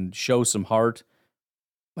and show some heart,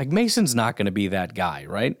 like Mason's not going to be that guy,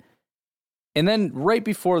 right? And then right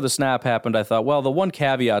before the snap happened, I thought, well, the one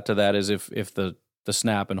caveat to that is if the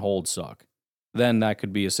snap and hold suck. Then that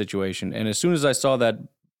could be a situation. And as soon as I saw that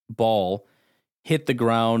ball hit the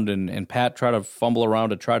ground and Pat try to fumble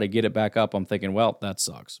around to try to get it back up, I'm thinking, well, that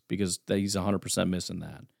sucks because he's 100% missing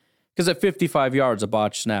that. Because at 55 yards, a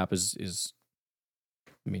botched snap is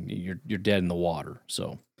I mean, you're dead in the water.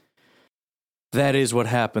 So that is what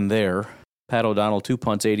happened there. Pat O'Donnell, 2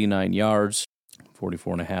 punts, 89 yards,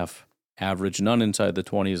 44.5 average, none inside the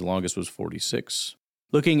 20. His longest was 46.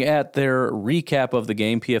 Looking at their recap of the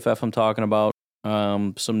game, PFF I'm talking about,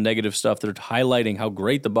 some negative stuff. They're highlighting how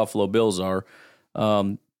great the Buffalo Bills are.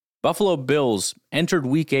 Buffalo Bills entered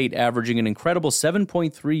Week 8 averaging an incredible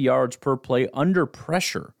 7.3 yards per play under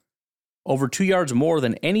pressure, over 2 yards more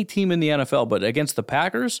than any team in the NFL. But against the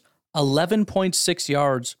Packers, 11.6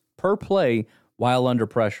 yards per play while under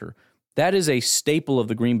pressure. That is a staple of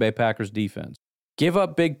the Green Bay Packers defense. Give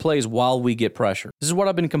up big plays while we get pressure. This is what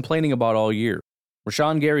I've been complaining about all year.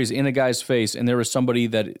 Rashawn Gary's in a guy's face, and there is somebody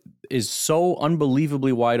that is so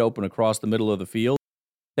unbelievably wide open across the middle of the field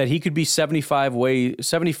that he could be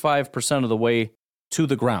 75% of the way to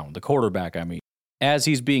the ground, the quarterback, I mean, as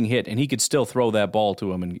he's being hit, and he could still throw that ball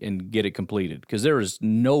to him and get it completed because there is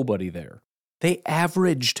nobody there. They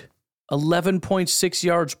averaged 11.6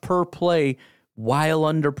 yards per play while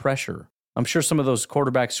under pressure. I'm sure some of those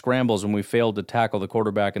quarterback scrambles when we failed to tackle the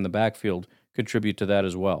quarterback in the backfield contribute to that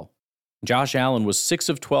as well. Josh Allen was 6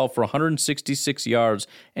 of 12 for 166 yards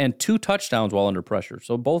and 2 touchdowns while under pressure.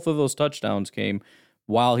 So both of those touchdowns came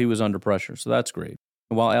while he was under pressure. So that's great.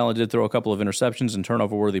 And while Allen did throw a couple of interceptions and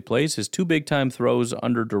turnover-worthy plays, his 2 big-time throws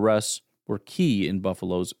under duress were key in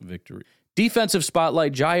Buffalo's victory. Defensive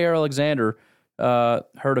spotlight, Jaire Alexander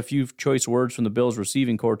heard a few choice words from the Bills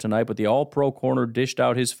receiving corps tonight, but the all-pro corner dished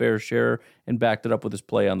out his fair share and backed it up with his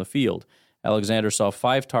play on the field. Alexander saw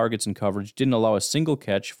 5 targets in coverage, didn't allow a single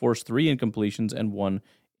catch, forced 3 incompletions, and 1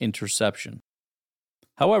 interception.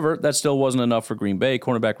 However, that still wasn't enough for Green Bay.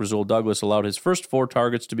 Cornerback Rasul Douglas allowed his first 4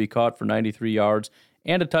 targets to be caught for 93 yards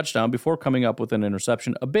and a touchdown before coming up with an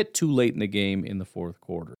interception a bit too late in the game in the fourth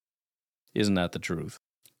quarter. Isn't that the truth?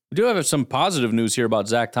 We do have some positive news here about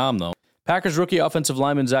Zach Tom, though. Packers rookie offensive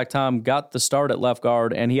lineman Zach Tom got the start at left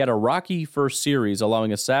guard, and he had a rocky first series,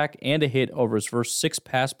 allowing a sack and a hit over his first 6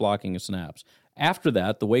 pass blocking snaps. After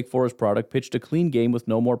that, the Wake Forest product pitched a clean game with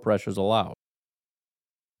no more pressures allowed.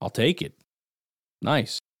 I'll take it.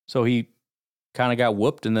 Nice. So he kind of got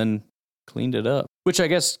whooped and then cleaned it up, which I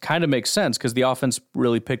guess kind of makes sense because the offense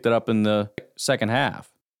really picked it up in the second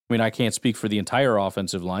half. I mean, I can't speak for the entire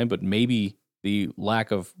offensive line, but maybe the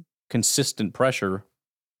lack of consistent pressure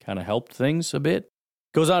kind of helped things a bit.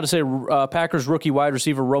 Goes on to say Packers rookie wide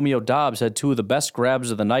receiver Romeo Doubs had 2 of the best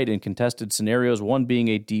grabs of the night in contested scenarios, one being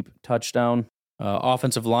a deep touchdown.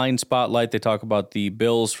 Offensive line spotlight, they talk about the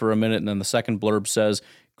Bills for a minute, and then the second blurb says,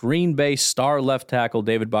 Green Bay star left tackle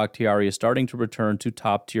David Bakhtiari is starting to return to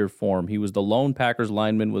top-tier form. He was the lone Packers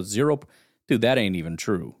lineman with 0... Dude, that ain't even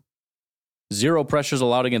true. 0 pressures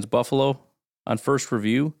allowed against Buffalo on first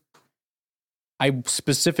review. I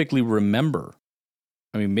specifically remember...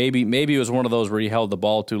 I mean, maybe it was one of those where he held the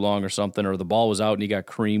ball too long or something, or the ball was out and he got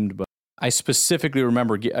creamed, but I specifically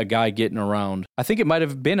remember a guy getting around. I think it might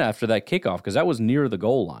have been after that kickoff, because that was near the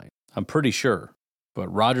goal line. I'm pretty sure.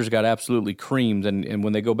 But Rodgers got absolutely creamed, and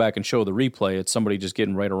when they go back and show the replay, it's somebody just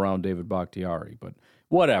getting right around David Bakhtiari. But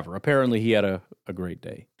whatever. Apparently he had a great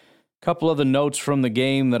day. A couple of the notes from the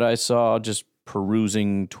game that I saw, just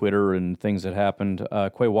perusing Twitter and things that happened.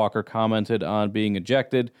 Quay Walker commented on being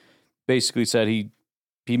ejected. Basically said he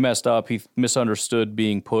messed up. He misunderstood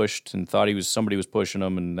being pushed and thought somebody was pushing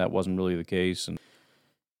him, and that wasn't really the case. And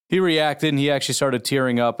he reacted, and he actually started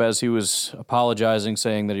tearing up as he was apologizing,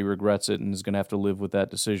 saying that he regrets it and is going to have to live with that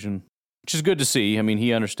decision, which is good to see. I mean,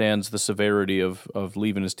 he understands the severity of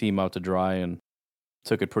leaving his team out to dry and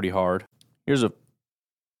took it pretty hard. Here's a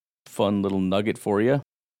fun little nugget for you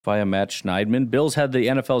via Matt Schneidman. Bills had the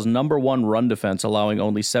NFL's number 1 run defense, allowing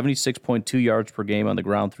only 76.2 yards per game on the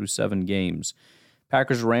ground through 7 games.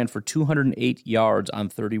 Packers ran for 208 yards on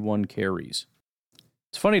 31 carries.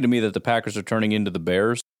 It's funny to me that the Packers are turning into the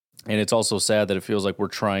Bears, and it's also sad that it feels like we're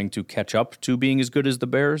trying to catch up to being as good as the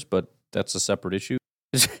Bears, but that's a separate issue.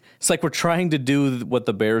 It's like we're trying to do what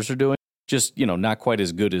the Bears are doing, just, not quite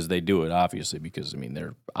as good as they do it, obviously, because,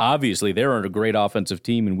 they're a great offensive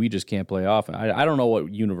team, and we just can't play offense. I don't know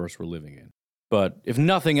what universe we're living in. But if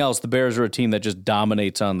nothing else, the Bears are a team that just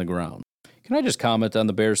dominates on the ground. Can I just comment on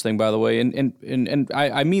the Bears thing, by the way? And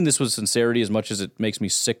I mean this with sincerity as much as it makes me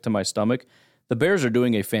sick to my stomach. The Bears are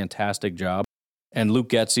doing a fantastic job, and Luke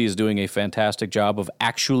Getsy is doing a fantastic job of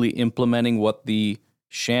actually implementing what the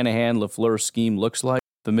Shanahan-LaFleur scheme looks like.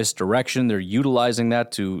 The misdirection, they're utilizing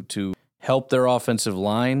that to help their offensive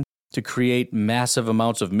line, to create massive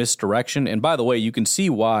amounts of misdirection. And by the way, you can see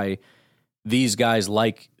why these guys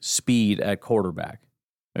like speed at quarterback.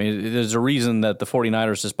 I mean, there's a reason that the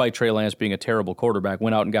 49ers, despite Trey Lance being a terrible quarterback,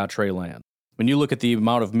 went out and got Trey Lance. When you look at the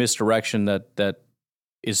amount of misdirection that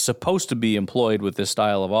is supposed to be employed with this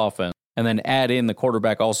style of offense, and then add in the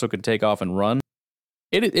quarterback also can take off and run,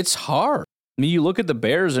 it's hard. I mean, you look at the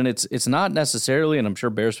Bears, and it's not necessarily, and I'm sure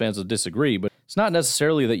Bears fans will disagree, but it's not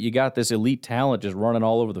necessarily that you got this elite talent just running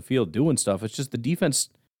all over the field doing stuff. It's just the defense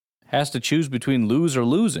has to choose between lose or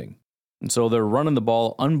losing. And so they're running the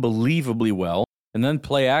ball unbelievably well. And then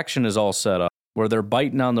play action is all set up where they're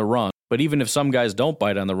biting on the run. But even if some guys don't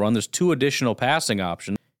bite on the run, there's 2 additional passing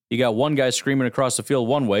options. You got one guy screaming across the field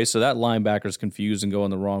one way, so that linebacker's confused and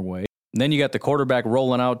going the wrong way. And then you got the quarterback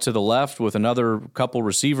rolling out to the left with another couple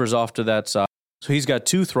receivers off to that side. So he's got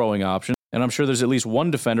 2 throwing options. And I'm sure there's at least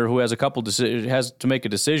one defender who has has to make a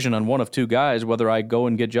decision on one of 2 guys, whether I go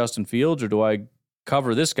and get Justin Fields or do I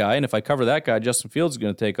cover this guy. And if I cover that guy, Justin Fields is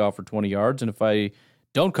going to take off for 20 yards. And if I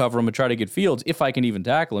don't cover him and try to get Fields, if I can even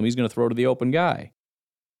tackle him, he's going to throw to the open guy.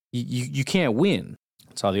 You can't win.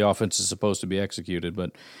 That's how the offense is supposed to be executed.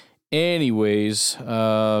 But anyways,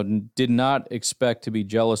 did not expect to be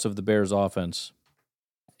jealous of the Bears offense.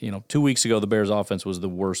 2 weeks ago, the Bears offense was the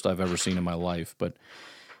worst I've ever seen in my life. But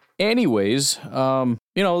anyways, at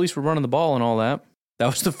least we're running the ball and all that. That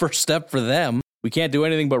was the first step for them. We can't do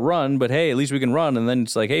anything but run, but hey, at least we can run. And then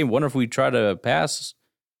it's like, hey, wonder if we try to pass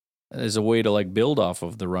as a way to like build off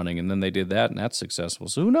of the running. And then they did that, and that's successful.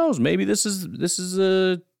 So who knows? Maybe this is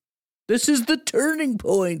the turning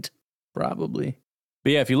point. Probably.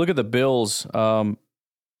 But yeah, if you look at the Bills,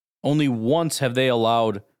 only once have they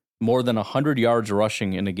allowed more than 100 yards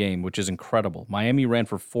rushing in a game, which is incredible. Miami ran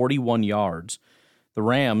for 41 yards. The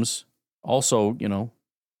Rams, also,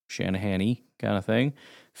 Shanahan-y kind of thing,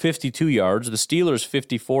 52 yards. The Steelers,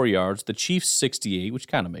 54 yards. The Chiefs, 68, which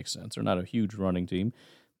kind of makes sense. They're not a huge running team.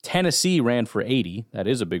 Tennessee ran for 80. That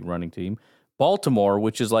is a big running team. Baltimore,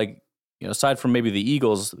 which is like, aside from maybe the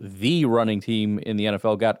Eagles, the running team in the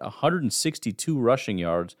NFL, got 162 rushing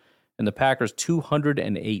yards, and the Packers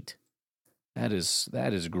 208. That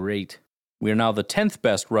is great. We are now the 10th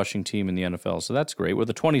best rushing team in the NFL, so that's great. We're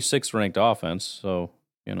the 26th ranked offense, so,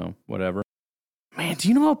 whatever. Man, do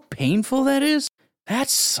you know how painful that is? That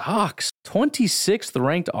sucks. 26th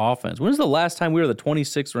ranked offense. When's the last time we were the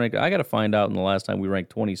 26th ranked? I got to find out when the last time we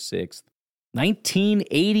ranked 26th.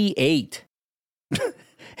 1988.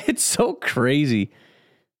 It's so crazy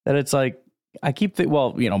that it's like, I keep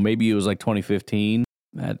thinking, maybe it was like 2015.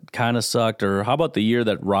 That kind of sucked. Or how about the year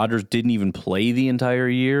that Rodgers didn't even play the entire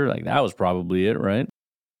year? Like, that was probably it, right?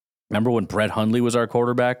 Remember when Brett Hundley was our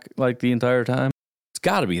quarterback like the entire time? It's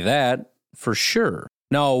got to be that for sure.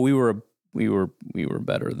 No, we were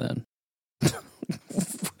better then.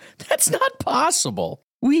 That's not possible.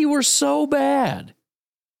 We were so bad.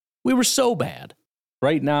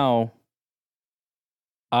 Right now,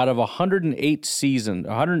 out of 102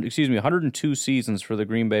 seasons for the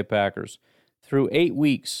Green Bay Packers, through 8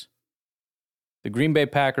 weeks, the Green Bay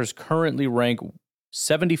Packers currently rank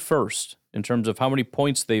 71st in terms of how many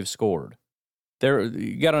points they've scored.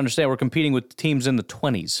 You got to understand, we're competing with teams in the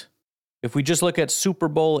 20s. If we just look at Super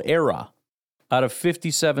Bowl era, out of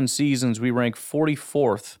 57 seasons, we rank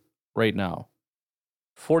 44th right now.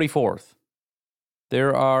 44th.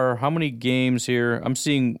 There are how many games here? I'm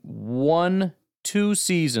seeing 2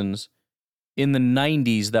 seasons in the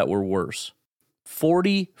 90s that were worse.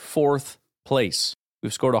 44th place.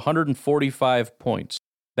 We've scored 145 points.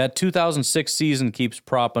 That 2006 season keeps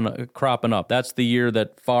cropping up. That's the year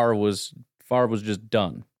that Favre was just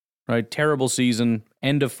done. Right? Terrible season,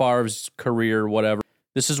 end of Favre's career, whatever.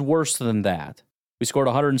 This is worse than that. We scored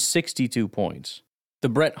 162 points. The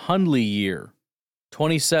Brett Hundley year,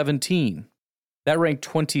 2017, that ranked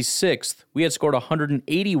 26th. We had scored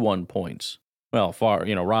 181 points. Well,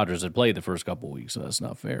 Rodgers had played the first couple of weeks, so that's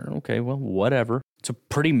not fair. Okay, well, whatever. It's a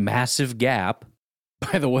pretty massive gap.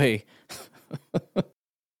 By the way,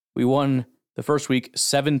 we won the first week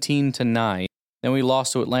 17-9. Then we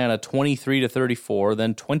lost to Atlanta 23-34,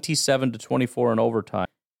 then 27-24 in overtime.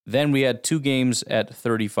 Then we had 2 games at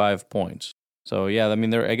 35 points. So yeah, I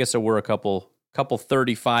mean, I guess there were a couple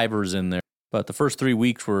 35ers in there, but the first 3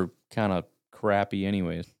 weeks were kind of crappy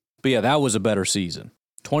anyways. But yeah, that was a better season.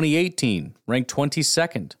 2018, ranked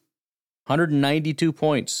 22nd, 192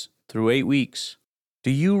 points through 8 weeks. Do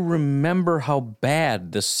you remember how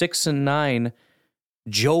bad the 6-9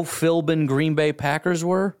 Joe Philbin Green Bay Packers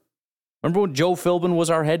were? Remember when Joe Philbin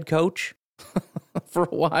was our head coach for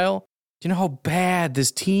a while? Do you know how bad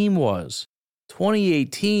this team was?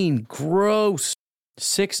 2018, gross.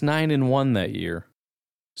 6-9-1 that year.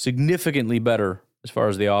 Significantly better as far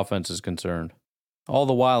as the offense is concerned. All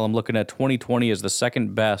the while, I'm looking at 2020 as the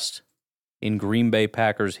second best in Green Bay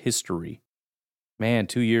Packers history. Man,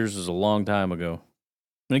 2 years is a long time ago.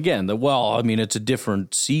 And again, it's a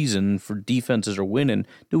different season for defenses are winning.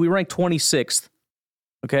 Dude, we ranked 26th.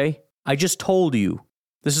 Okay? I just told you.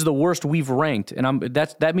 This is the worst we've ranked, and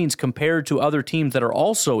that means compared to other teams that are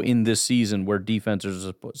also in this season where defenses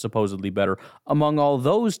are supposedly better. Among all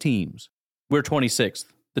those teams, we're 26th.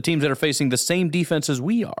 The teams that are facing the same defense as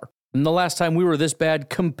we are. And the last time we were this bad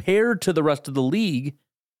compared to the rest of the league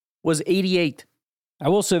was 88. I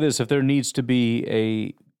will say this, if there needs to be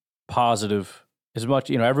a positive, as much,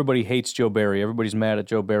 everybody hates Joe Barry, everybody's mad at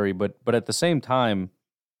Joe Barry, but at the same time,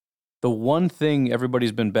 the one thing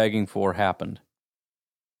everybody's been begging for happened.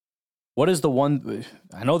 What is the one?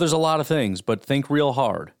 I know there's a lot of things, but think real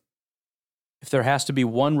hard. If there has to be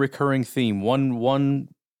one recurring theme, one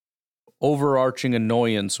overarching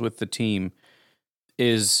annoyance with the team,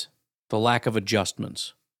 is the lack of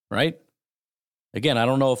adjustments, right? Again, I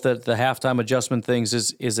don't know if the halftime adjustment things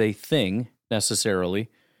is a thing necessarily,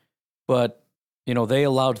 but they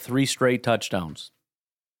allowed 3 straight touchdowns.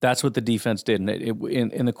 That's what the defense did. And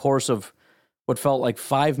in the course of what felt like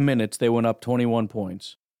 5 minutes, they went up 21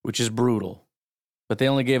 points, which is brutal. But they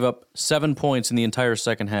only gave up 7 points in the entire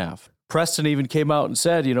second half. Preston even came out and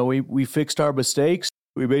said, we fixed our mistakes.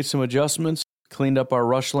 We made some adjustments, cleaned up our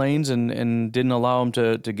rush lanes, and didn't allow them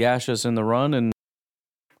to gash us in the run. And,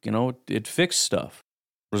 it fixed stuff.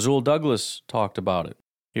 Rasul Douglas talked about it.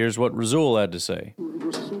 Here's what Rasul had to say.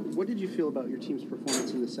 Rasul, what did you feel about your team's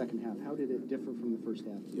performance in the second half? How did it differ from the first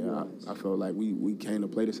half? Yeah, I felt like we came to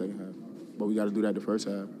play the second half, but we got to do that the first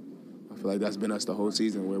half. I feel like that's been us the whole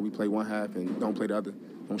season, where we play one half and don't play the other,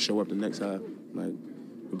 don't show up the next half. Like,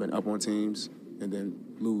 we've been up on teams and then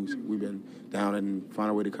lose. We've been down and find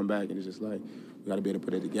a way to come back, and it's just like we got to be able to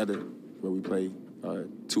put it together where we play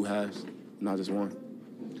 2 halves, not just one.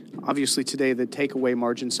 Obviously, today, the takeaway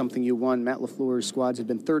margin, something you won. Matt LaFleur's squads had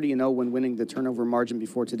been 30-0 when winning the turnover margin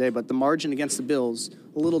before today, but the margin against the Bills,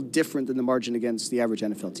 a little different than the margin against the average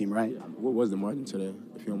NFL team, right? What was the margin today,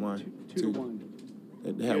 if you don't mind? 2-1.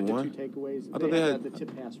 They had one? 2 takeaways. I thought they had the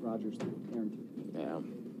tip pass Rodgers to Aaron.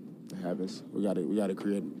 Yeah, it happens. We got to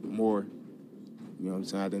create more. You know what I'm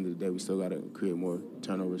saying? At the end of the day, we still got to create more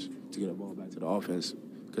turnovers to get the ball back to the offense,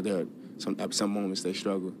 because at some moments they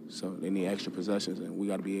struggle, so they need extra possessions, and we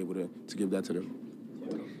got to be able to give that to them.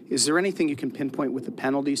 Is there anything you can pinpoint with the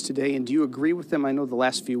penalties today, and do you agree with them? I know the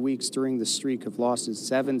last few weeks during the streak of losses,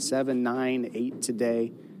 7, 9, 8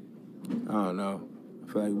 today. I don't know.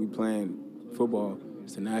 I feel like we playing football.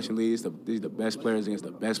 It's the National League. These are the best players against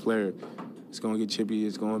the best player. It's going to get chippy.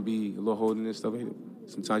 It's going to be a little holding and stuff.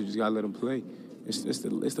 Sometimes you just got to let them play. It's the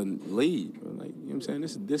league. Like, you know what I'm saying?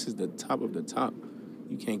 This is the top of the top.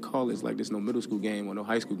 You can't call it like this no middle school game or no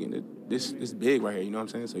high school game. This is big right here, you know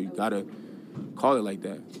what I'm saying? So you got to call it like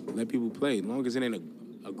that. Let people play. As long as it ain't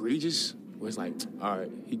egregious, where it's like, all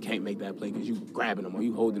right, he can't make that play because you grabbing him or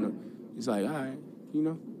you holding him. It's like, all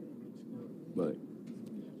right, But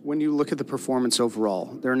when you look at the performance overall,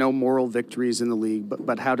 there are no moral victories in the league,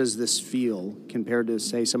 but how does this feel compared to,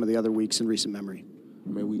 say, some of the other weeks in recent memory? I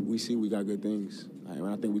mean, we see we got good things.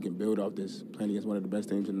 I think we can build off this, playing against one of the best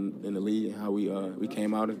teams in the league, and how we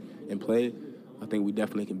came out and played. I think we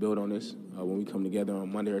definitely can build on this when we come together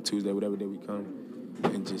on Monday or Tuesday, whatever day we come,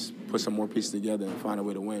 and just put some more pieces together and find a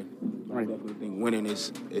way to win. I definitely think winning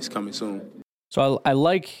is coming soon. So I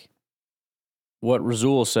like what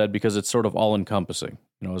Rasul said, because it's sort of all-encompassing,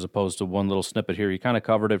 as opposed to one little snippet here. He kind of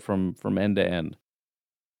covered it from end to end.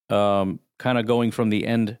 Kind of going from the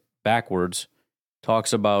end backwards,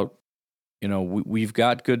 talks about, we've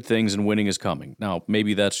got good things and winning is coming. Now,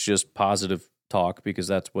 maybe that's just positive talk because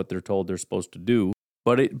that's what they're told they're supposed to do.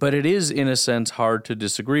 But it is, in a sense, hard to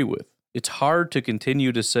disagree with. It's hard to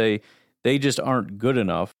continue to say they just aren't good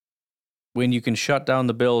enough when you can shut down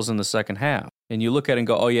the Bills in the second half. And you look at it and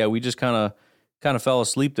go, oh, yeah, we just kind of fell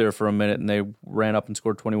asleep there for a minute and they ran up and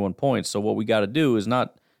scored 21 points. So what we got to do is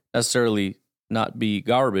not necessarily not be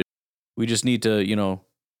garbage. We just need to,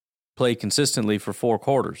 play consistently for 4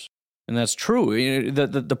 quarters. And that's true.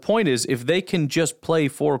 The point is, if they can just play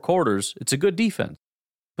 4 quarters, it's a good defense.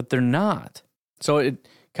 But they're not. So it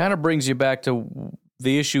kind of brings you back to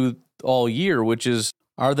the issue all year, which is,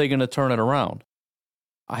 are they going to turn it around?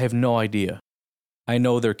 I have no idea. I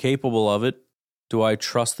know they're capable of it. Do I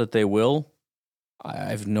trust that they will? I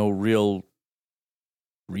have no real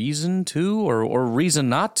reason to, or reason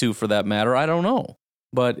not to, for that matter. I don't know.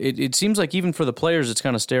 But it seems like even for the players, it's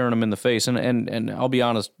kind of staring them in the face. And I'll be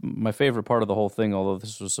honest, my favorite part of the whole thing, although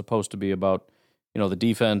this was supposed to be about, the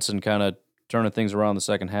defense and kind of turning things around the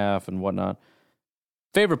second half and whatnot,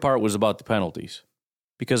 favorite part was about the penalties.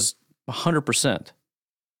 Because 100%,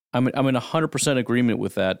 I'm in 100% agreement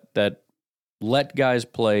with that let guys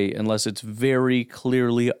play unless it's very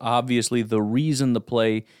clearly, obviously, the reason the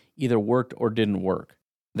play either worked or didn't work.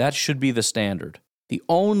 That should be the standard. The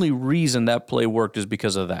only reason that play worked is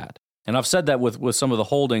because of that. And I've said that with some of the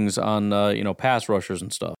holdings on, pass rushers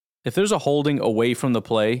and stuff. If there's a holding away from the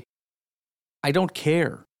play, I don't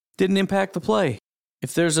care. Didn't impact the play.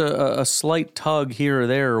 if there's a slight tug here or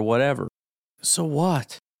there or whatever, so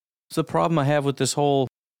what? It's the problem I have with this whole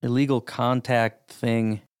illegal contact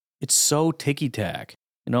thing. It's so ticky-tack.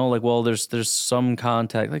 You know, like, well, there's some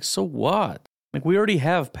contact. Like, so what? Like, we already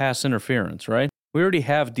have pass interference, right? We already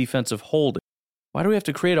have defensive holding. Why do we have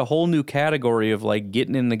to create a whole new category of, like,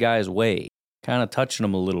 getting in the guy's way, kind of touching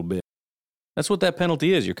him a little bit? That's what that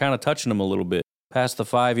penalty is. You're kind of touching him a little bit past the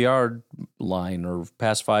 5-yard line or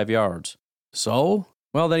past 5 yards. So?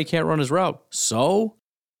 Well, then he can't run his route. So?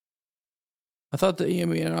 I thought that, I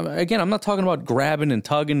mean, again, I'm not talking about grabbing and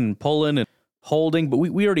tugging and pulling and holding, but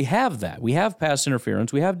we already have that. We have pass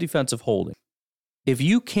interference. We have defensive holding. If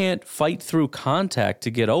you can't fight through contact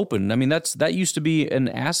to get open, I mean, that used to be an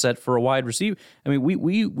asset for a wide receiver. I mean,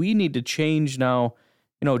 we need to change now.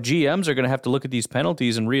 You know, GMs are going to have to look at these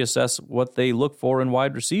penalties and reassess what they look for in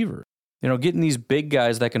wide receiver. You know, getting these big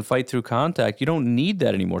guys that can fight through contact, you don't need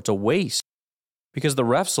that anymore. It's a waste because the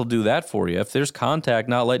refs will do that for you. If there's contact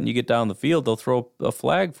not letting you get down the field, they'll throw a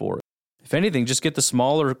flag for it. If anything, just get the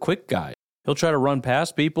smaller, quick guy. He'll try to run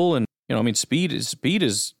past people, and, you know, I mean, speed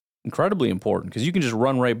is incredibly important because you can just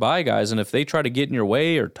run right by guys, and if they try to get in your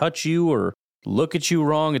way or touch you or look at you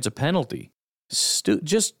wrong, it's a penalty.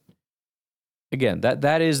 Again,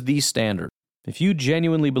 that is the standard. If you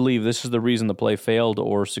genuinely believe this is the reason the play failed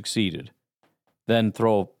or succeeded, then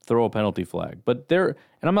throw a penalty flag. But and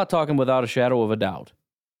I'm not talking without a shadow of a doubt.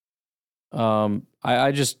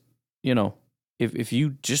 I just, you know, if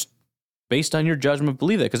you just, based on your judgment,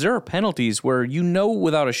 believe that. Because there are penalties where you know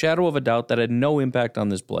without a shadow of a doubt that had no impact on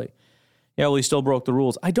this play. Yeah, well, he still broke the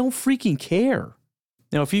rules. I don't freaking care.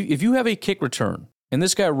 Now, if you have a kick return and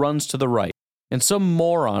this guy runs to the right and some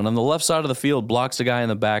moron on the left side of the field blocks a guy in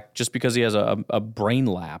the back just because he has a brain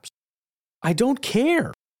lapse, I don't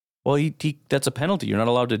care. Well, that's a penalty. You're not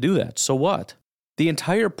allowed to do that. So what? The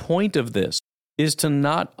entire point of this is to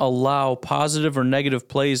not allow positive or negative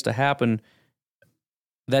plays to happen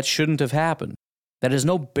that shouldn't have happened. That has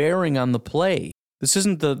no bearing on the play. This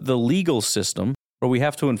isn't the legal system where we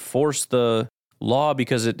have to enforce the law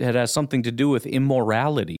because it has something to do with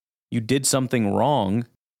immorality. You did something wrong,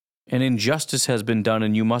 and injustice has been done,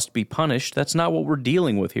 and you must be punished. That's not what we're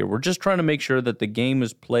dealing with here. We're just trying to make sure that the game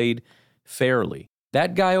is played fairly.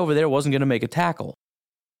 That guy over there wasn't going to make a tackle.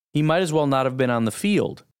 He might as well not have been on the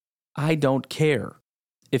field. I don't care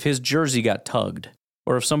if his jersey got tugged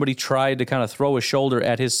or if somebody tried to kind of throw a shoulder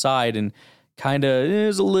at his side and kind of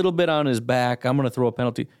is a little bit on his back. I'm going to throw a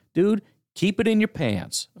penalty. Dude, keep it in your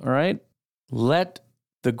pants, all right? Let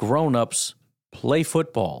the grown-ups play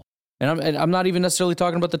football. And I'm not even necessarily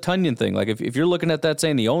talking about the Tunyon thing. Like, if you're looking at that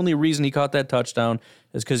saying the only reason he caught that touchdown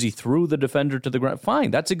is because he threw the defender to the ground, fine,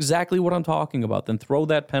 that's exactly what I'm talking about. Then throw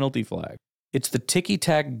that penalty flag. It's the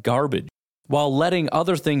ticky-tack garbage while letting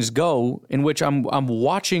other things go in which I'm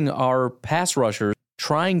watching our pass rushers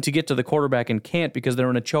trying to get to the quarterback and can't because they're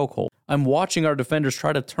in a chokehold. I'm watching our defenders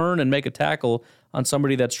try to turn and make a tackle on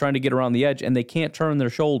somebody that's trying to get around the edge, and they can't turn their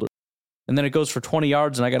shoulder. And then it goes for 20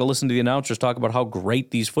 yards, and I got to listen to the announcers talk about how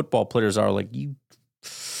great these football players are. Like, yeah,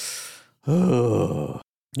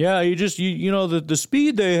 you know, the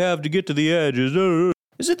speed they have to get to the edge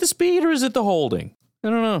is it the speed or is it the holding? I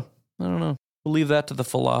don't know. We'll leave that to the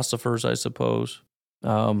philosophers, I suppose.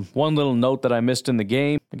 One little note that I missed in the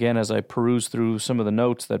game, again, as I peruse through some of the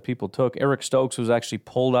notes that people took, Eric Stokes was actually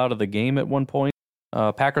pulled out of the game at one point.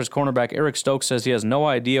 Packers cornerback Eric Stokes says he has no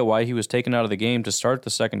idea why he was taken out of the game to start the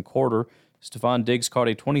second quarter. Stephon Diggs caught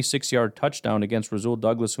a 26-yard touchdown against Rasul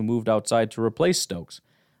Douglas, who moved outside to replace Stokes.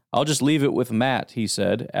 I'll just leave it with Matt, he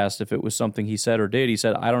said, asked if it was something he said or did. He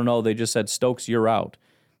said, I don't know, they just said, Stokes, you're out.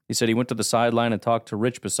 He said he went to the sideline and talked to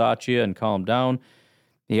Rich Bisaccia and calmed down.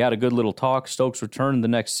 He had a good little talk. Stokes returned in the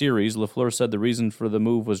next series. LaFleur said the reason for the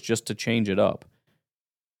move was just to change it up.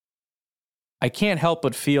 I can't help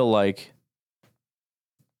but feel like,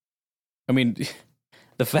 I mean,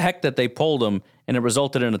 the fact that they pulled him and it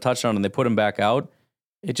resulted in a touchdown and they put him back out,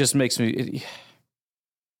 it just makes me...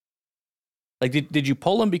 Like, did you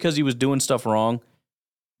pull him because he was doing stuff wrong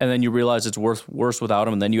and then you realize it's worse without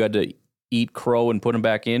him and then you had to eat crow and put him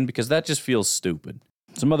back in? Because that just feels stupid.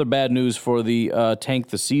 Some other bad news for the tank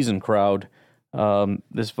the season crowd.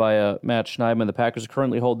 This via Matt Schneidman. The Packers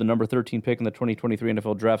currently hold the number 13 pick in the 2023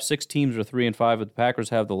 NFL Draft. 6 teams are 3-5, but the Packers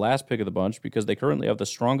have the last pick of the bunch because they currently have the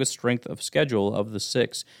strongest strength of schedule of the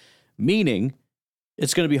 6, meaning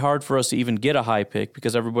it's going to be hard for us to even get a high pick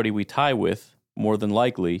because everybody we tie with, more than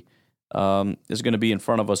likely, is going to be in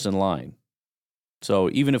front of us in line. So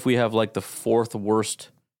even if we have like the 4th worst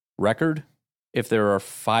record, if there are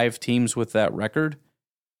 5 teams with that record,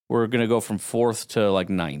 we're going to go from 4th to like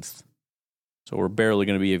 9th. So we're barely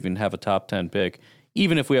going to even have a top 10 pick,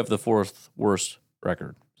 even if we have the 4th worst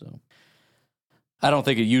record. So I don't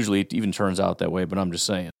think it usually even turns out that way, but I'm just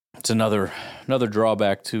saying. It's another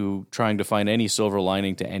drawback to trying to find any silver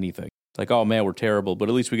lining to anything. It's like, oh man, we're terrible, but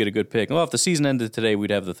at least we get a good pick. Well, if the season ended today,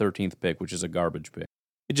 we'd have the 13th pick, which is a garbage pick.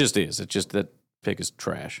 It just is. It's just that pick is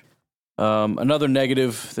trash. Another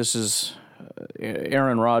negative, this is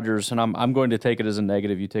Aaron Rodgers, and I'm going to take it as a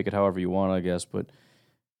negative. You take it however you want, I guess. But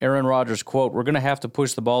Aaron Rodgers, quote, "We're going to have to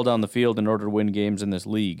push the ball down the field in order to win games in this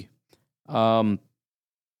league."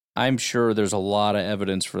 I'm sure there's a lot of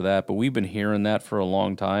evidence for that, but we've been hearing that for a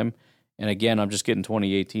long time. And again, I'm just getting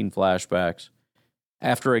 2018 flashbacks.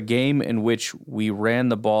 After a game in which we ran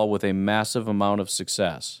the ball with a massive amount of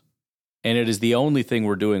success, and it is the only thing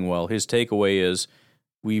we're doing well, his takeaway is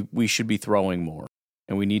we should be throwing more,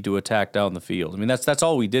 and we need to attack down the field. I mean, that's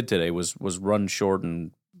all we did today was run short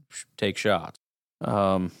and take shots.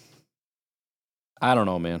 I don't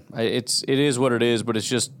know, man. It is what it is, but it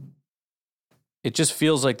just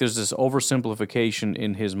feels like there's this oversimplification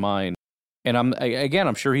in his mind. And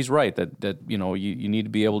I'm sure he's right that you need to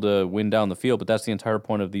be able to win down the field, but that's the entire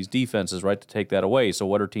point of these defenses, right? To take that away. So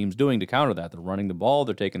what are teams doing to counter that? They're running the ball,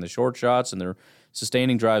 they're taking the short shots, and they're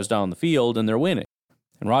sustaining drives down the field, and they're winning.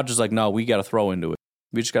 And Rodgers like, no, we got to throw into it.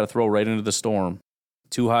 We just got to throw right into the storm.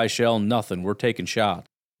 Too high shell, nothing. We're taking shots.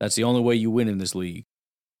 That's the only way you win in this league.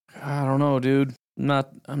 I don't know, dude.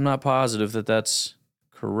 I'm not positive that that's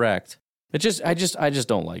correct. I just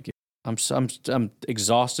don't like it. I'm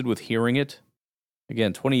exhausted with hearing it.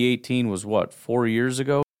 Again, 2018 was what, 4 years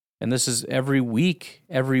ago? And this is every week.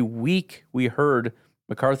 Every week we heard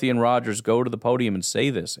McCarthy and Rodgers go to the podium and say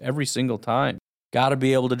this every single time. Got to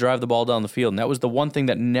be able to drive the ball down the field. And that was the one thing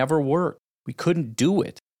that never worked. We couldn't do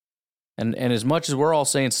it. And as much as we're all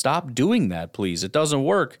saying, stop doing that, please. It doesn't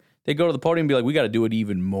work. They go to the podium and be like, we got to do it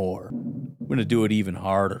even more. We're going to do it even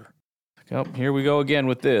harder. Oh, here we go again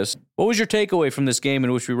with this. What was your takeaway from this game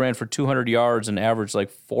in which we ran for 200 yards and averaged like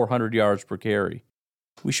 400 yards per carry?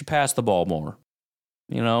 We should pass the ball more.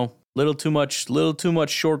 Little too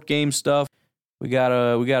much short game stuff. We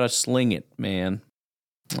gotta sling it, man.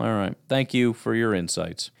 All right. Thank you for your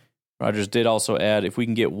insights. Rodgers did also add, if we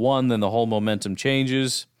can get one, then the whole momentum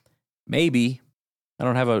changes. Maybe. I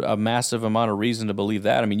don't have a massive amount of reason to believe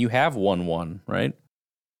that. I mean, you have won one, right?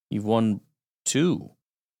 You've won 2.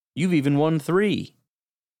 You've even won 3.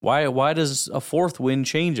 Why does a 4th win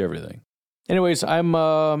change everything? Anyways, I'm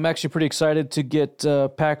actually pretty excited to get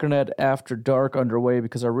Packernet After Dark underway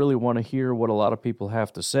because I really want to hear what a lot of people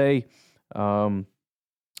have to say. I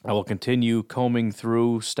will continue combing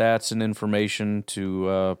through stats and information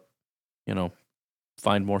to,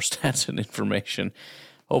 find more stats and information.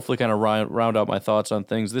 Hopefully kind of round out my thoughts on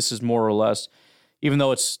things. This is more or less, even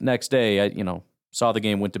though it's next day, saw the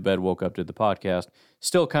game, went to bed, woke up, did the podcast.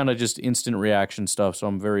 Still kind of just instant reaction stuff, so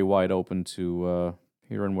I'm very wide open to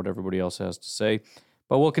hearing what everybody else has to say.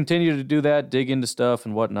 But we'll continue to do that, dig into stuff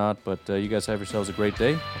and whatnot. But you guys have yourselves a great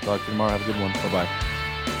day. I'll talk to you tomorrow. Have a good one. Bye-bye.